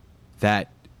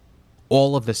that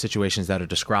all of the situations that are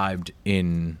described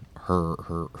in her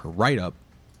write-up,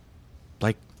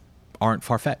 like, aren't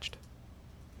far-fetched.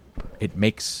 It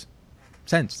makes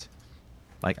sense.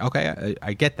 Like, okay,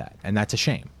 I get that. And that's a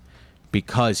shame.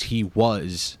 Because he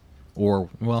was,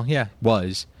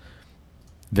 was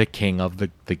the king of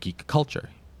the geek culture.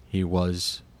 He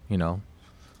was, you know,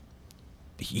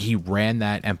 he ran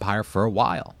that empire for a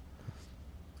while.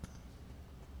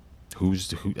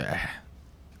 It's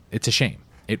a shame.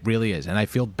 It really is. And I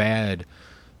feel bad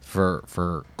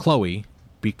for Chloe,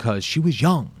 because she was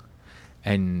young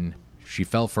and she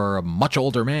fell for a much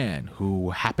older man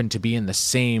who happened to be in the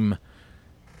same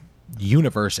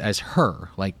universe as her.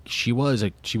 Like, she was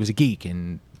a geek,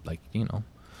 and, like, you know,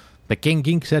 the King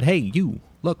Geek said, "Hey, you,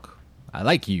 look, I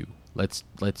like you. Let's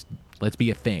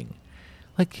be a thing."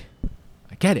 Like,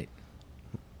 I get it.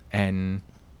 And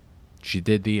she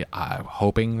did the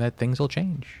hoping that things will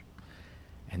change.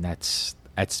 And that's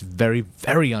very,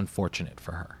 very unfortunate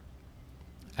for her.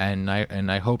 And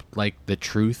I hope, like, the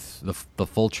truth, the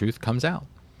full truth comes out.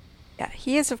 Yeah,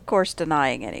 he is, of course,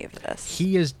 denying any of this.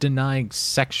 He is denying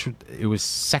sexual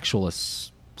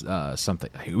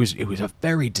something. It was a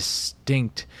very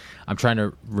distinct. I'm trying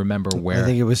to remember where. I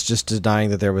think it was just denying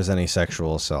that there was any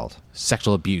sexual assault,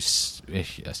 sexual abuse.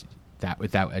 That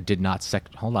did not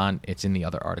hold on. It's in the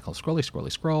other article.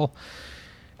 Scroll.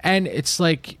 And it's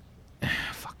like,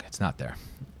 fuck. it's not there.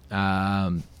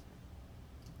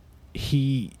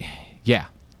 He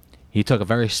took a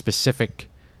very specific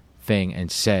thing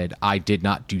and said, I did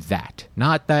not do that.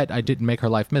 Not that I didn't make her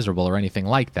life miserable or anything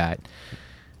like that.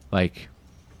 Like,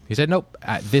 he said, nope,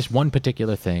 this one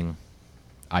particular thing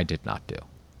I did not do.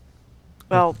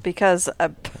 Well, because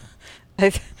I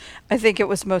think it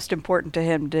was most important to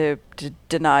him to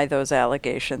deny those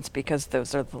allegations because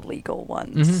those are the legal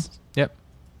ones. Mm-hmm.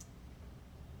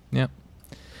 Yep.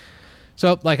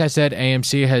 So, like I said,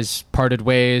 AMC has parted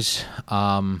ways.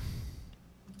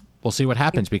 We'll see what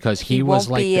happens because he was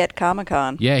won't like be at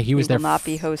Comic-Con. Yeah, he was there. Will not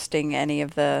be hosting any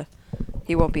of the.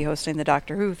 He won't be hosting the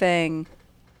Doctor Who thing.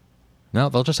 No,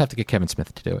 they'll just have to get Kevin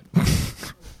Smith to do it.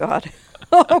 God,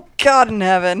 oh God in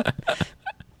heaven!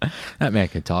 That man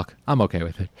can talk. I'm okay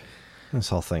with it. This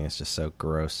whole thing is just so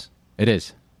gross. It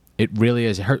is. It really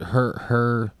is.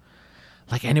 Her.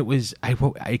 Like, and it was. I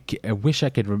wish I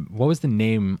could. What was the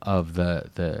name of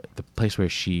the place where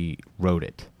she wrote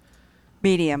it?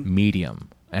 Medium.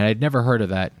 And I'd never heard of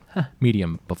that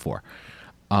Medium before.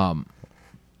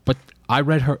 But I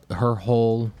read her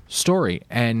whole story,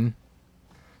 and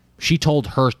she told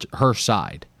her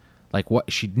side, like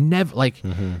what she'd never like.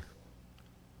 Mm-hmm.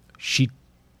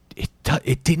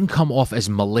 It didn't come off as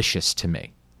malicious to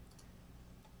me.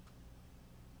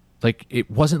 Like, it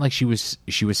wasn't like she was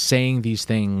saying these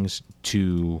things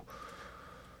to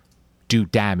do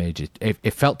damage.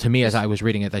 It felt to me as I was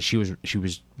reading it that she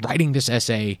was writing this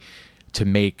essay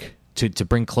to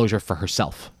bring closure for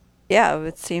herself. Yeah,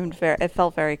 it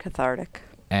felt very cathartic.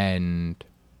 And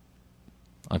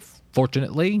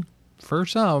unfortunately, for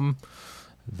some,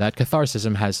 that catharsis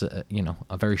has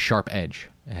a very sharp edge,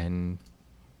 and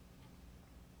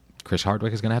Chris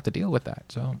Hardwick is going to have to deal with that.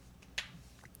 So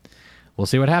we'll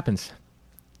see what happens.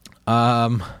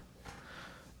 All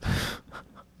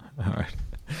right.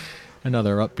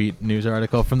 Another upbeat news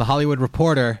article from The Hollywood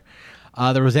Reporter.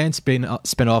 The Roseanne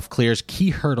spinoff clears key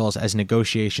hurdles as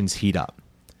negotiations heat up.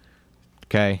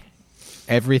 Okay.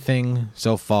 Everything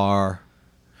so far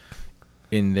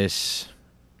in this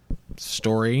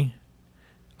story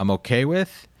I'm okay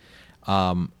with,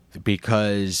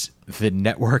 because the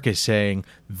network is saying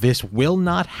this will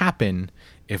not happen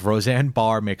if Roseanne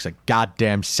Barr makes a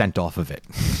goddamn cent off of it.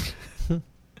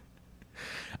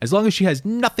 As long as she has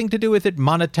nothing to do with it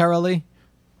monetarily,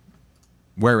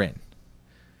 we're in.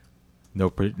 No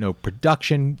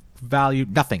production value,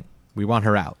 nothing. We want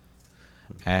her out.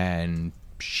 And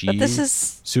But this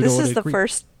is the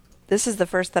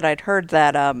first that I'd heard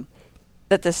that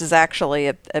this is actually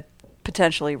a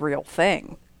potentially real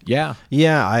thing. Yeah.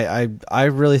 Yeah, I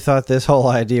really thought this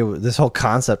whole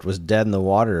concept was dead in the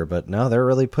water, but no, they're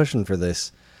really pushing for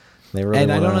this. They really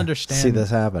want to see this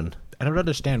happen. I don't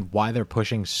understand why they're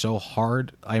pushing so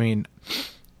hard. I mean,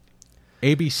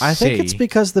 ABC. I think it's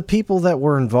because the people that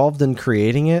were involved in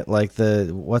creating it, like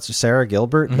Sarah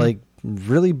Gilbert, like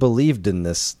really believed in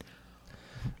this,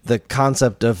 the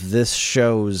concept of this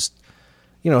show's,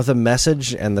 the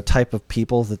message and the type of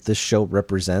people that this show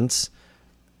represents,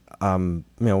 having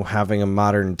a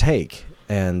modern take.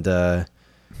 And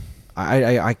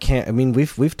I can't, I mean,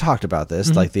 we've talked about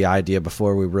this, like the idea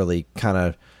before we really kind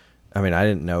of, I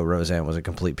didn't know Roseanne was a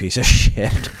complete piece of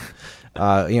shit.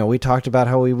 We talked about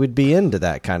how we would be into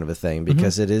that kind of a thing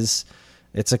because it's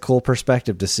a cool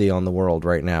perspective to see on the world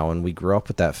right now. And we grew up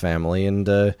with that family, and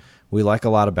we like a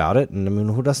lot about it. And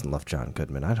who doesn't love John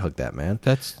Goodman? I'd hug that man.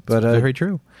 That's very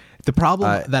true. The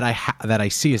problem that I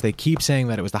see is they keep saying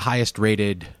that it was the highest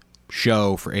rated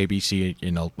show for ABC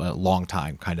in a long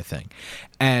time, kind of thing.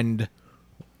 And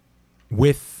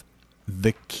with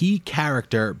the key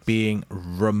character being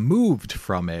removed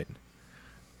from it,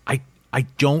 I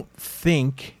don't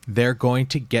think they're going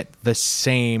to get the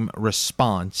same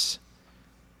response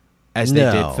as they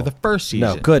did for the first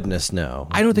season. No, goodness, no.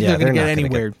 I don't think they're going to get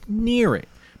anywhere near it,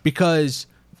 because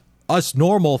us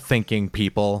normal thinking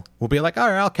people will be like, all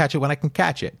right, I'll catch it when I can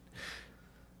catch it.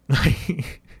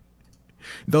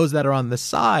 Those that are on the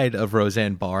side of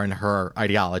Roseanne Barr and her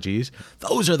ideologies,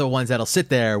 those are the ones that'll sit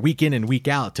there week in and week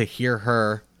out to hear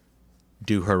her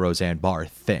do her Roseanne Barr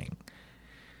thing.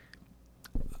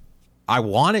 I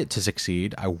want it to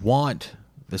succeed. I want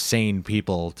the sane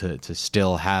people to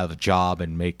still have a job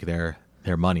and make their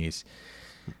monies.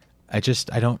 I just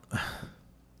don't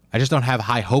have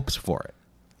high hopes for it.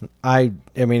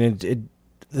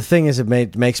 The thing is, it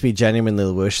makes me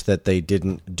genuinely wish that they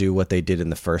didn't do what they did in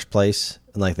the first place,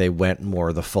 and like they went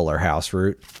more the Fuller House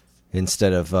route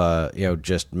instead of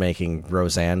just making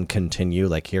Roseanne continue.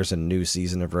 Like, here's a new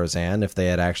season of Roseanne. If they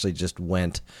had actually just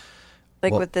went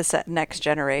with this Next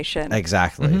Generation,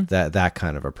 exactly that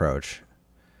kind of approach,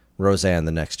 Roseanne: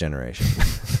 The Next Generation.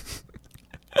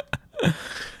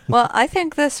 Well, I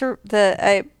think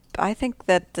I think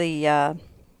that the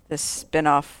this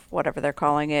spin-off, whatever they're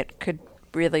calling it, could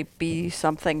really be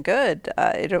something good.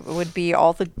 It would be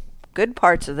all the good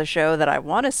parts of the show that I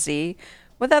want to see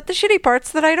without the shitty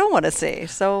parts that I don't want to see.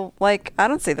 So, like, I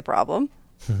don't see the problem.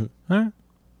 All right.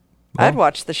 I'd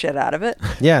watch the shit out of it.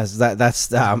 Yes,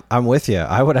 that's I'm with you.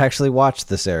 I would actually watch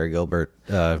the Sarah Gilbert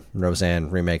Roseanne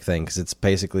remake thing because it's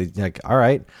basically like, all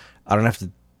right, I don't have to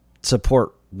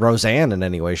support Roseanne in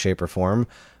any way, shape, or form.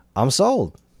 I'm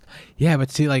sold. Yeah,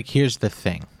 but see, like, here's the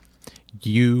thing.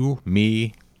 You,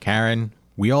 me, Karen,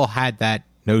 we all had that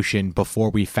notion before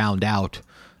we found out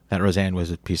that Roseanne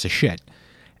was a piece of shit.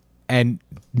 And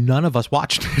none of us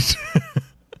watched it.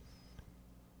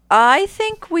 I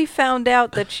think we found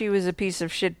out that she was a piece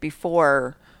of shit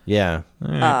before. Yeah.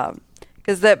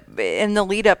 Because that in the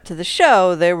lead up to the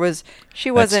show, she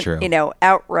wasn't,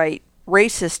 outright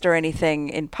racist or anything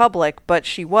in public, but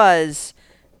she was,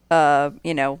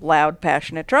 loud,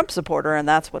 passionate Trump supporter, and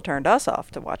that's what turned us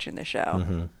off to watching the show.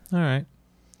 Mm-hmm. All right.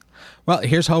 Well,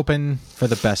 here's hoping for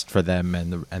the best for them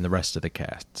and the rest of the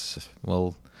cast.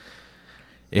 Well,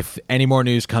 if any more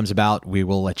news comes about, we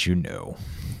will let you know.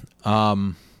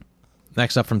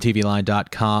 Next up from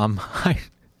TVLine.com,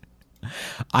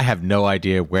 I have no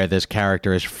idea where this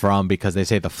character is from because they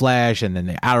say the Flash and then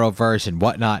the Arrowverse and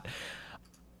whatnot.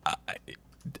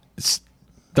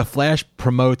 The Flash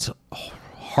promotes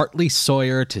Hartley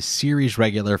Sawyer to series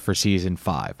regular for season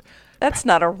 5. That's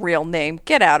not a real name.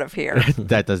 Get out of here.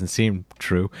 That doesn't seem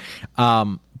true.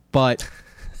 But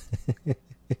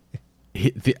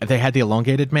they had the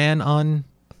elongated man on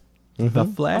the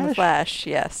Flash? On the Flash,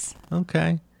 yes.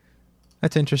 Okay.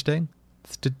 That's interesting.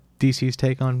 It's DC's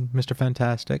take on Mr.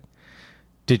 Fantastic.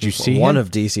 Did you see one him?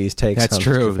 of DC's takes? That's on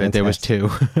true. Mr. There was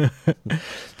Fantastic. 2.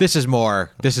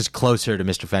 This is closer to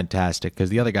Mr. Fantastic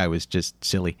because the other guy was just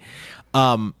silly.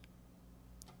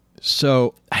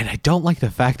 So, and I don't like the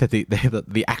fact that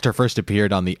the actor first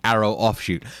appeared on the Arrow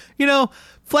offshoot.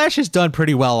 Flash has done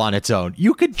pretty well on its own.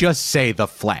 You could just say the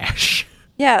Flash.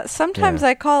 Yeah, sometimes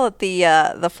I call it the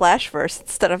Flashverse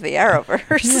instead of the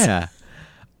Arrowverse.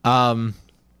 Yeah.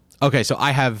 Okay, so I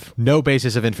have no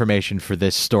basis of information for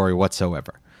this story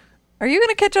whatsoever. Are you going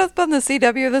to catch up on the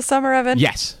CW this summer, Evan?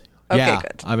 Yes. Okay, yeah,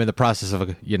 good. I'm in the process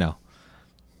of,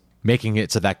 making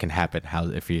it so that can happen.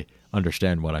 If you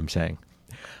understand what I'm saying.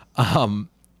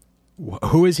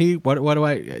 Who is he? What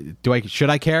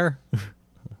should I care?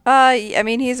 I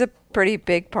mean, he's a pretty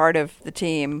big part of the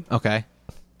team. Okay.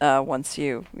 Once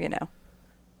you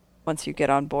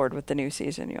get on board with the new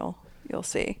season, you'll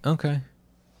see. Okay.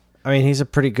 I mean, he's a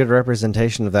pretty good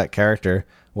representation of that character.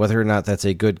 Whether or not that's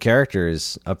a good character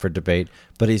is up for debate,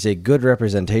 but he's a good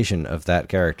representation of that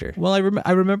character. Well,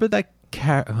 I remember that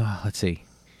let's see.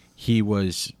 He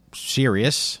was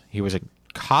serious. He was a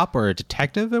cop or a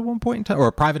detective at one point in time, or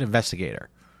a private investigator.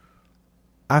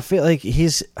 I feel like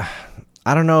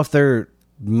I don't know if they're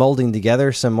molding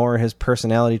together some more of his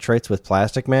personality traits with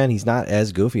Plastic Man. He's not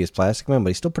as goofy as Plastic Man, but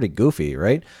he's still pretty goofy,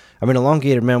 right? I mean,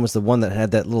 Elongated Man was the one that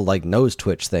had that little nose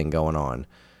twitch thing going on,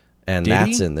 and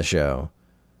that's in the show.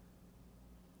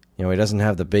 He doesn't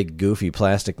have the big goofy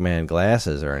Plastic Man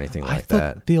glasses or anything like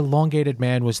that. The Elongated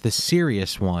Man was the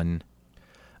serious one.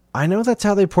 I know that's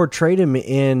how they portrayed him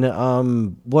in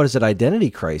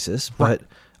Identity Crisis, but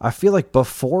I feel like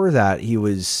before that he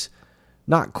was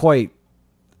not quite.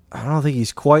 I don't think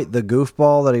he's quite the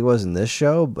goofball that he was in this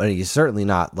show, but he's certainly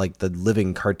not like the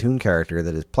living cartoon character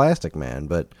that is Plastic Man.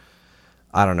 But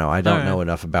I don't know. I don't know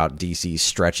enough about DC's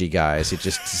stretchy guys. It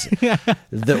just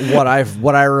what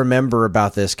I remember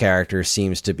about this character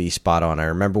seems to be spot on. I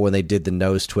remember when they did the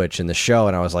nose twitch in the show,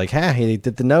 and I was like, he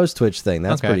did the nose twitch thing.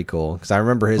 That's pretty cool because I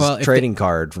remember his trading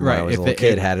card from when I was a little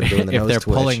kid had him doing the nose twitch. If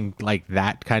they're pulling like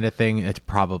that kind of thing, it's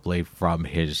probably from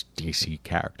his DC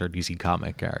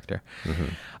comic character. Mm-hmm.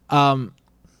 All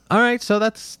right, so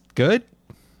that's good.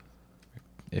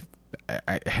 If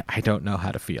I don't know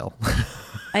how to feel.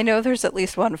 I know there's at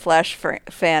least one Flash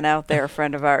fan out there, a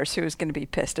friend of ours, who's going to be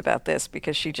pissed about this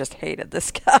because she just hated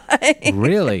this guy.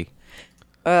 Really?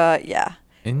 Yeah.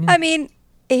 I mean,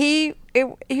 he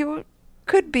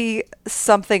could be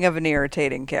something of an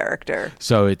irritating character.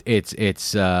 So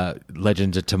it's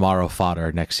Legends of Tomorrow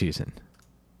fodder next season.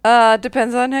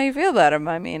 Depends on how you feel about him.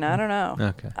 I mean, I don't know.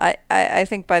 Okay. I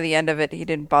think by the end of it, he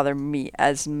didn't bother me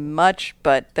as much,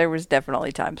 but there was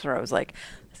definitely times where I was like,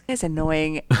 this guy's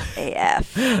annoying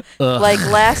AF. Like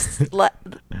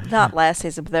not last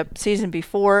season, but the season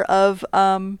before of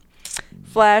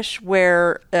Flash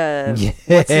where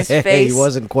what's his face? He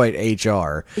wasn't quite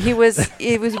HR. He was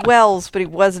Wells, but he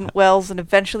wasn't Wells, and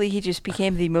eventually he just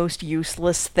became the most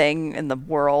useless thing in the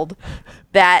world.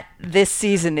 That this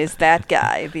season is that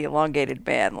guy, the elongated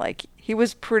man. Like, he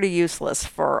was pretty useless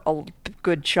for a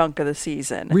good chunk of the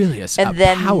season. Really,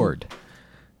 powered.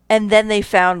 And then they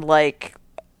found like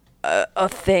a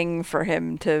thing for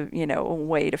him to, a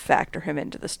way to factor him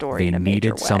into the story in a major way. They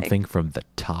needed something from the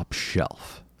top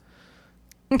shelf.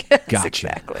 Yes, gotcha.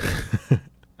 Exactly.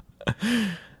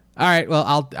 All right.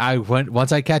 Well,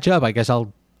 once I catch up, I guess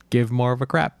I'll give more of a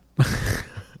crap.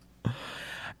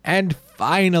 And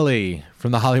finally,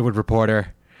 from the Hollywood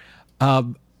Reporter,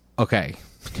 okay,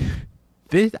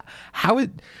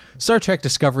 Star Trek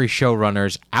Discovery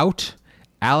showrunners out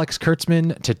Alex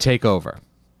Kurtzman to take over.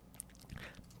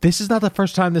 This is not the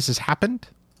first time this has happened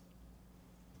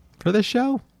for this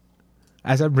show.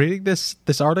 As I'm reading this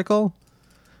article,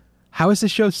 how is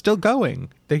this show still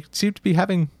going? They seem to be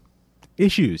having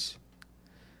issues.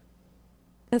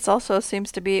 This also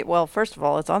seems to be, well, first of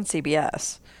all, it's on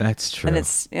CBS. That's true. And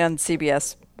it's on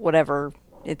CBS, whatever.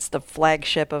 It's the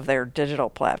flagship of their digital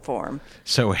platform.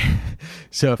 So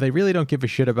if they really don't give a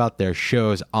shit about their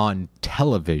shows on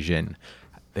television,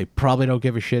 they probably don't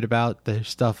give a shit about their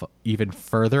stuff even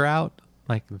further out,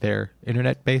 like their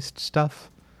internet-based stuff.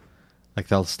 Like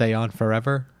they'll stay on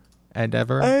forever and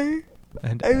ever.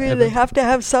 They have to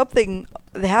have something.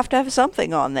 They have to have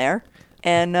something on there,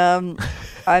 and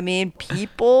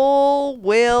people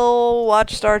will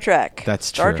watch Star Trek.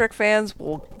 That's true. Star Trek fans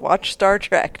will watch Star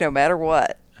Trek no matter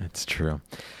what. That's true.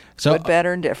 So good, bad,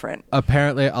 or indifferent.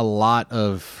 Apparently, a lot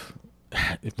of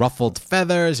ruffled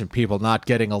feathers and people not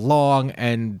getting along,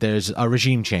 and there's a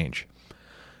regime change.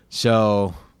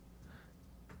 So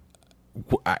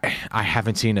I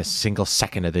haven't seen a single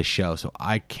second of this show, so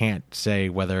I can't say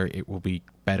whether it will be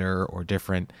better or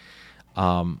different.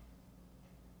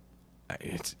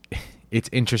 It's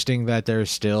interesting that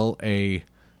there's still a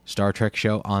Star Trek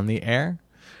show on the air.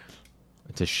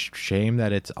 It's a shame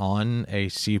that it's on a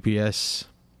CBS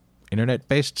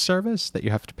internet-based service that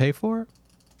you have to pay for.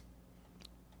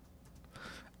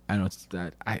 I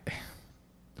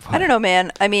don't know,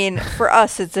 man. I mean, for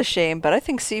us, it's a shame, but I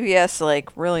think CBS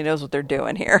really knows what they're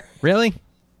doing here. Really?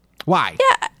 Why?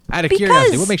 Yeah. Out of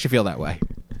curiosity, what makes you feel that way?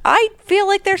 I feel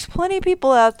like there's plenty of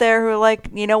people out there who are like,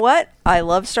 you know what? I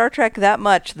love Star Trek that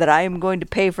much that I am going to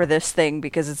pay for this thing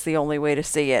because it's the only way to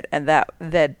see it, and that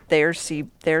their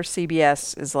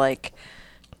CBS is like,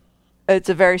 it's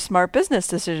a very smart business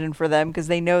decision for them because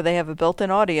they know they have a built-in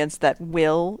audience that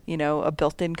will, a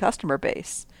built-in customer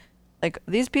base. Like,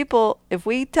 these people, if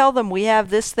we tell them we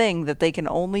have this thing that they can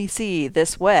only see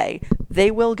this way, they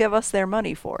will give us their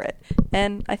money for it.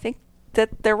 And I think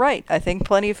that they're right. I think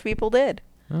plenty of people did.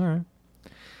 All right.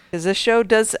 Because this show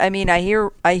does,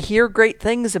 I hear great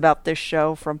things about this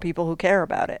show from people who care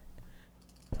about it.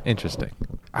 Interesting.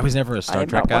 I was never a Star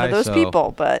Trek guy. I'm not one of those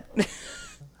people, but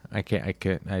I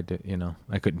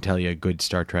couldn't tell you a good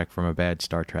Star Trek from a bad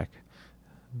Star Trek.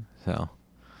 So,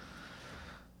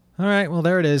 all right, well,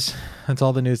 there it is. That's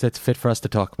all the news that's fit for us to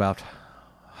talk about.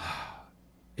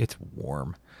 It's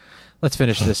warm. Let's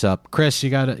finish this up. Chris, you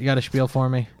got a spiel for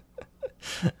me?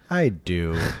 I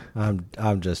do.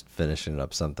 I'm just finishing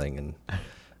up something, and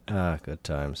good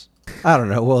times. I don't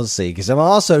know. We'll see. Because I'm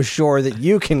also sure that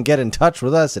you can get in touch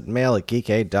with us at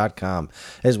mail@geekade.com,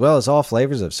 as well as all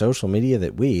flavors of social media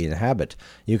that we inhabit.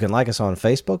 You can like us on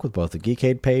Facebook with both the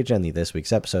Geekade page and the This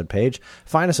Week's Episode page.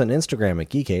 Find us on Instagram at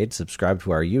Geekade. Subscribe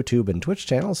to our YouTube and Twitch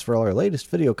channels for all our latest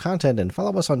video content, and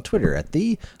follow us on Twitter at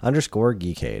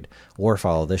 _Geekade, or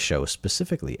follow this show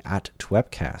specifically at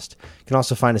Twepcast. You can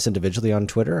also find us individually on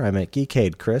Twitter. I'm at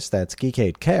Geekade Chris. That's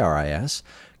Geekade KRIS.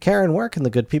 Karen, where can the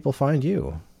good people find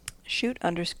you?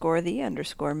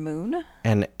 Shoot_the_moon.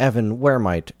 And Evan, where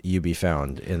might you be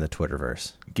found in the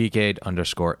Twitterverse?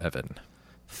 Geekade_Evan.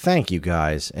 Thank you,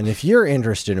 guys. And if you're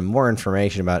interested in more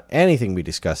information about anything we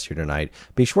discussed here tonight,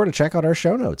 be sure to check out our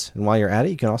show notes. And while you're at it,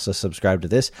 you can also subscribe to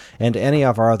this and any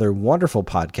of our other wonderful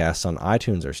podcasts on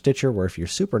iTunes or Stitcher, where if you're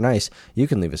super nice, you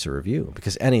can leave us a review,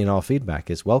 because any and all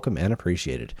feedback is welcome and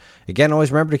appreciated. Again,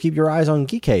 always remember to keep your eyes on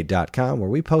Geekade.com, where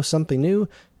we post something new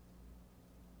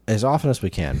as often as we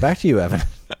can. Back to you, Evan.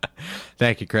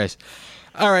 Thank you, Chris.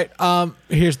 All right,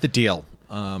 here's the deal.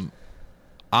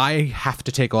 I have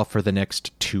to take off for the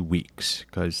next 2 weeks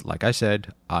because, like I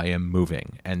said, I am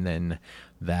moving. And then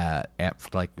the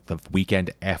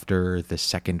weekend after the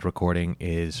second recording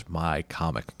is my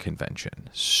comic convention.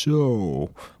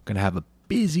 So I'm going to have a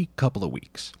busy couple of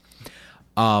weeks.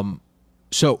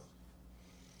 So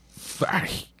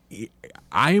I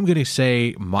am going to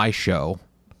say my show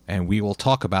and we will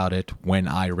talk about it when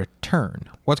I return.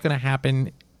 What's going to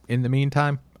happen in the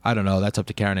meantime? I don't know. That's up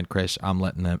to Karen and Chris. I'm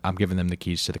giving them the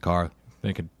keys to the car.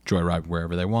 They can joyride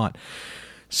wherever they want.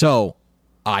 So,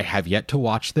 I have yet to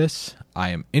watch this. I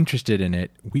am interested in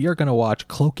it. We are going to watch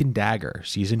Cloak and Dagger,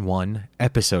 Season 1,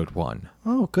 Episode 1.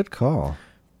 Oh, good call.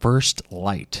 First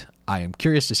Light. I am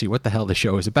curious to see what the hell the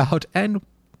show is about, and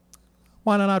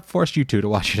why not force you two to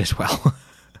watch it as well?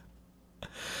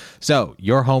 So,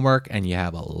 your homework, and you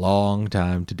have a long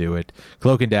time to do it.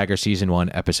 Cloak and Dagger, Season 1,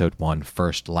 Episode 1,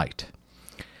 First Light.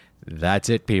 That's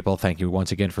it, people. Thank you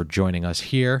once again for joining us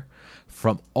here.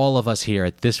 From all of us here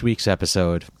at this week's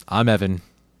episode, I'm Evan.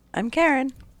 I'm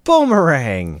Karen.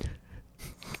 Boomerang!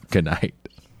 Good night.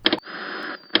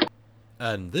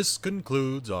 And this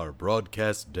concludes our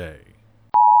broadcast day.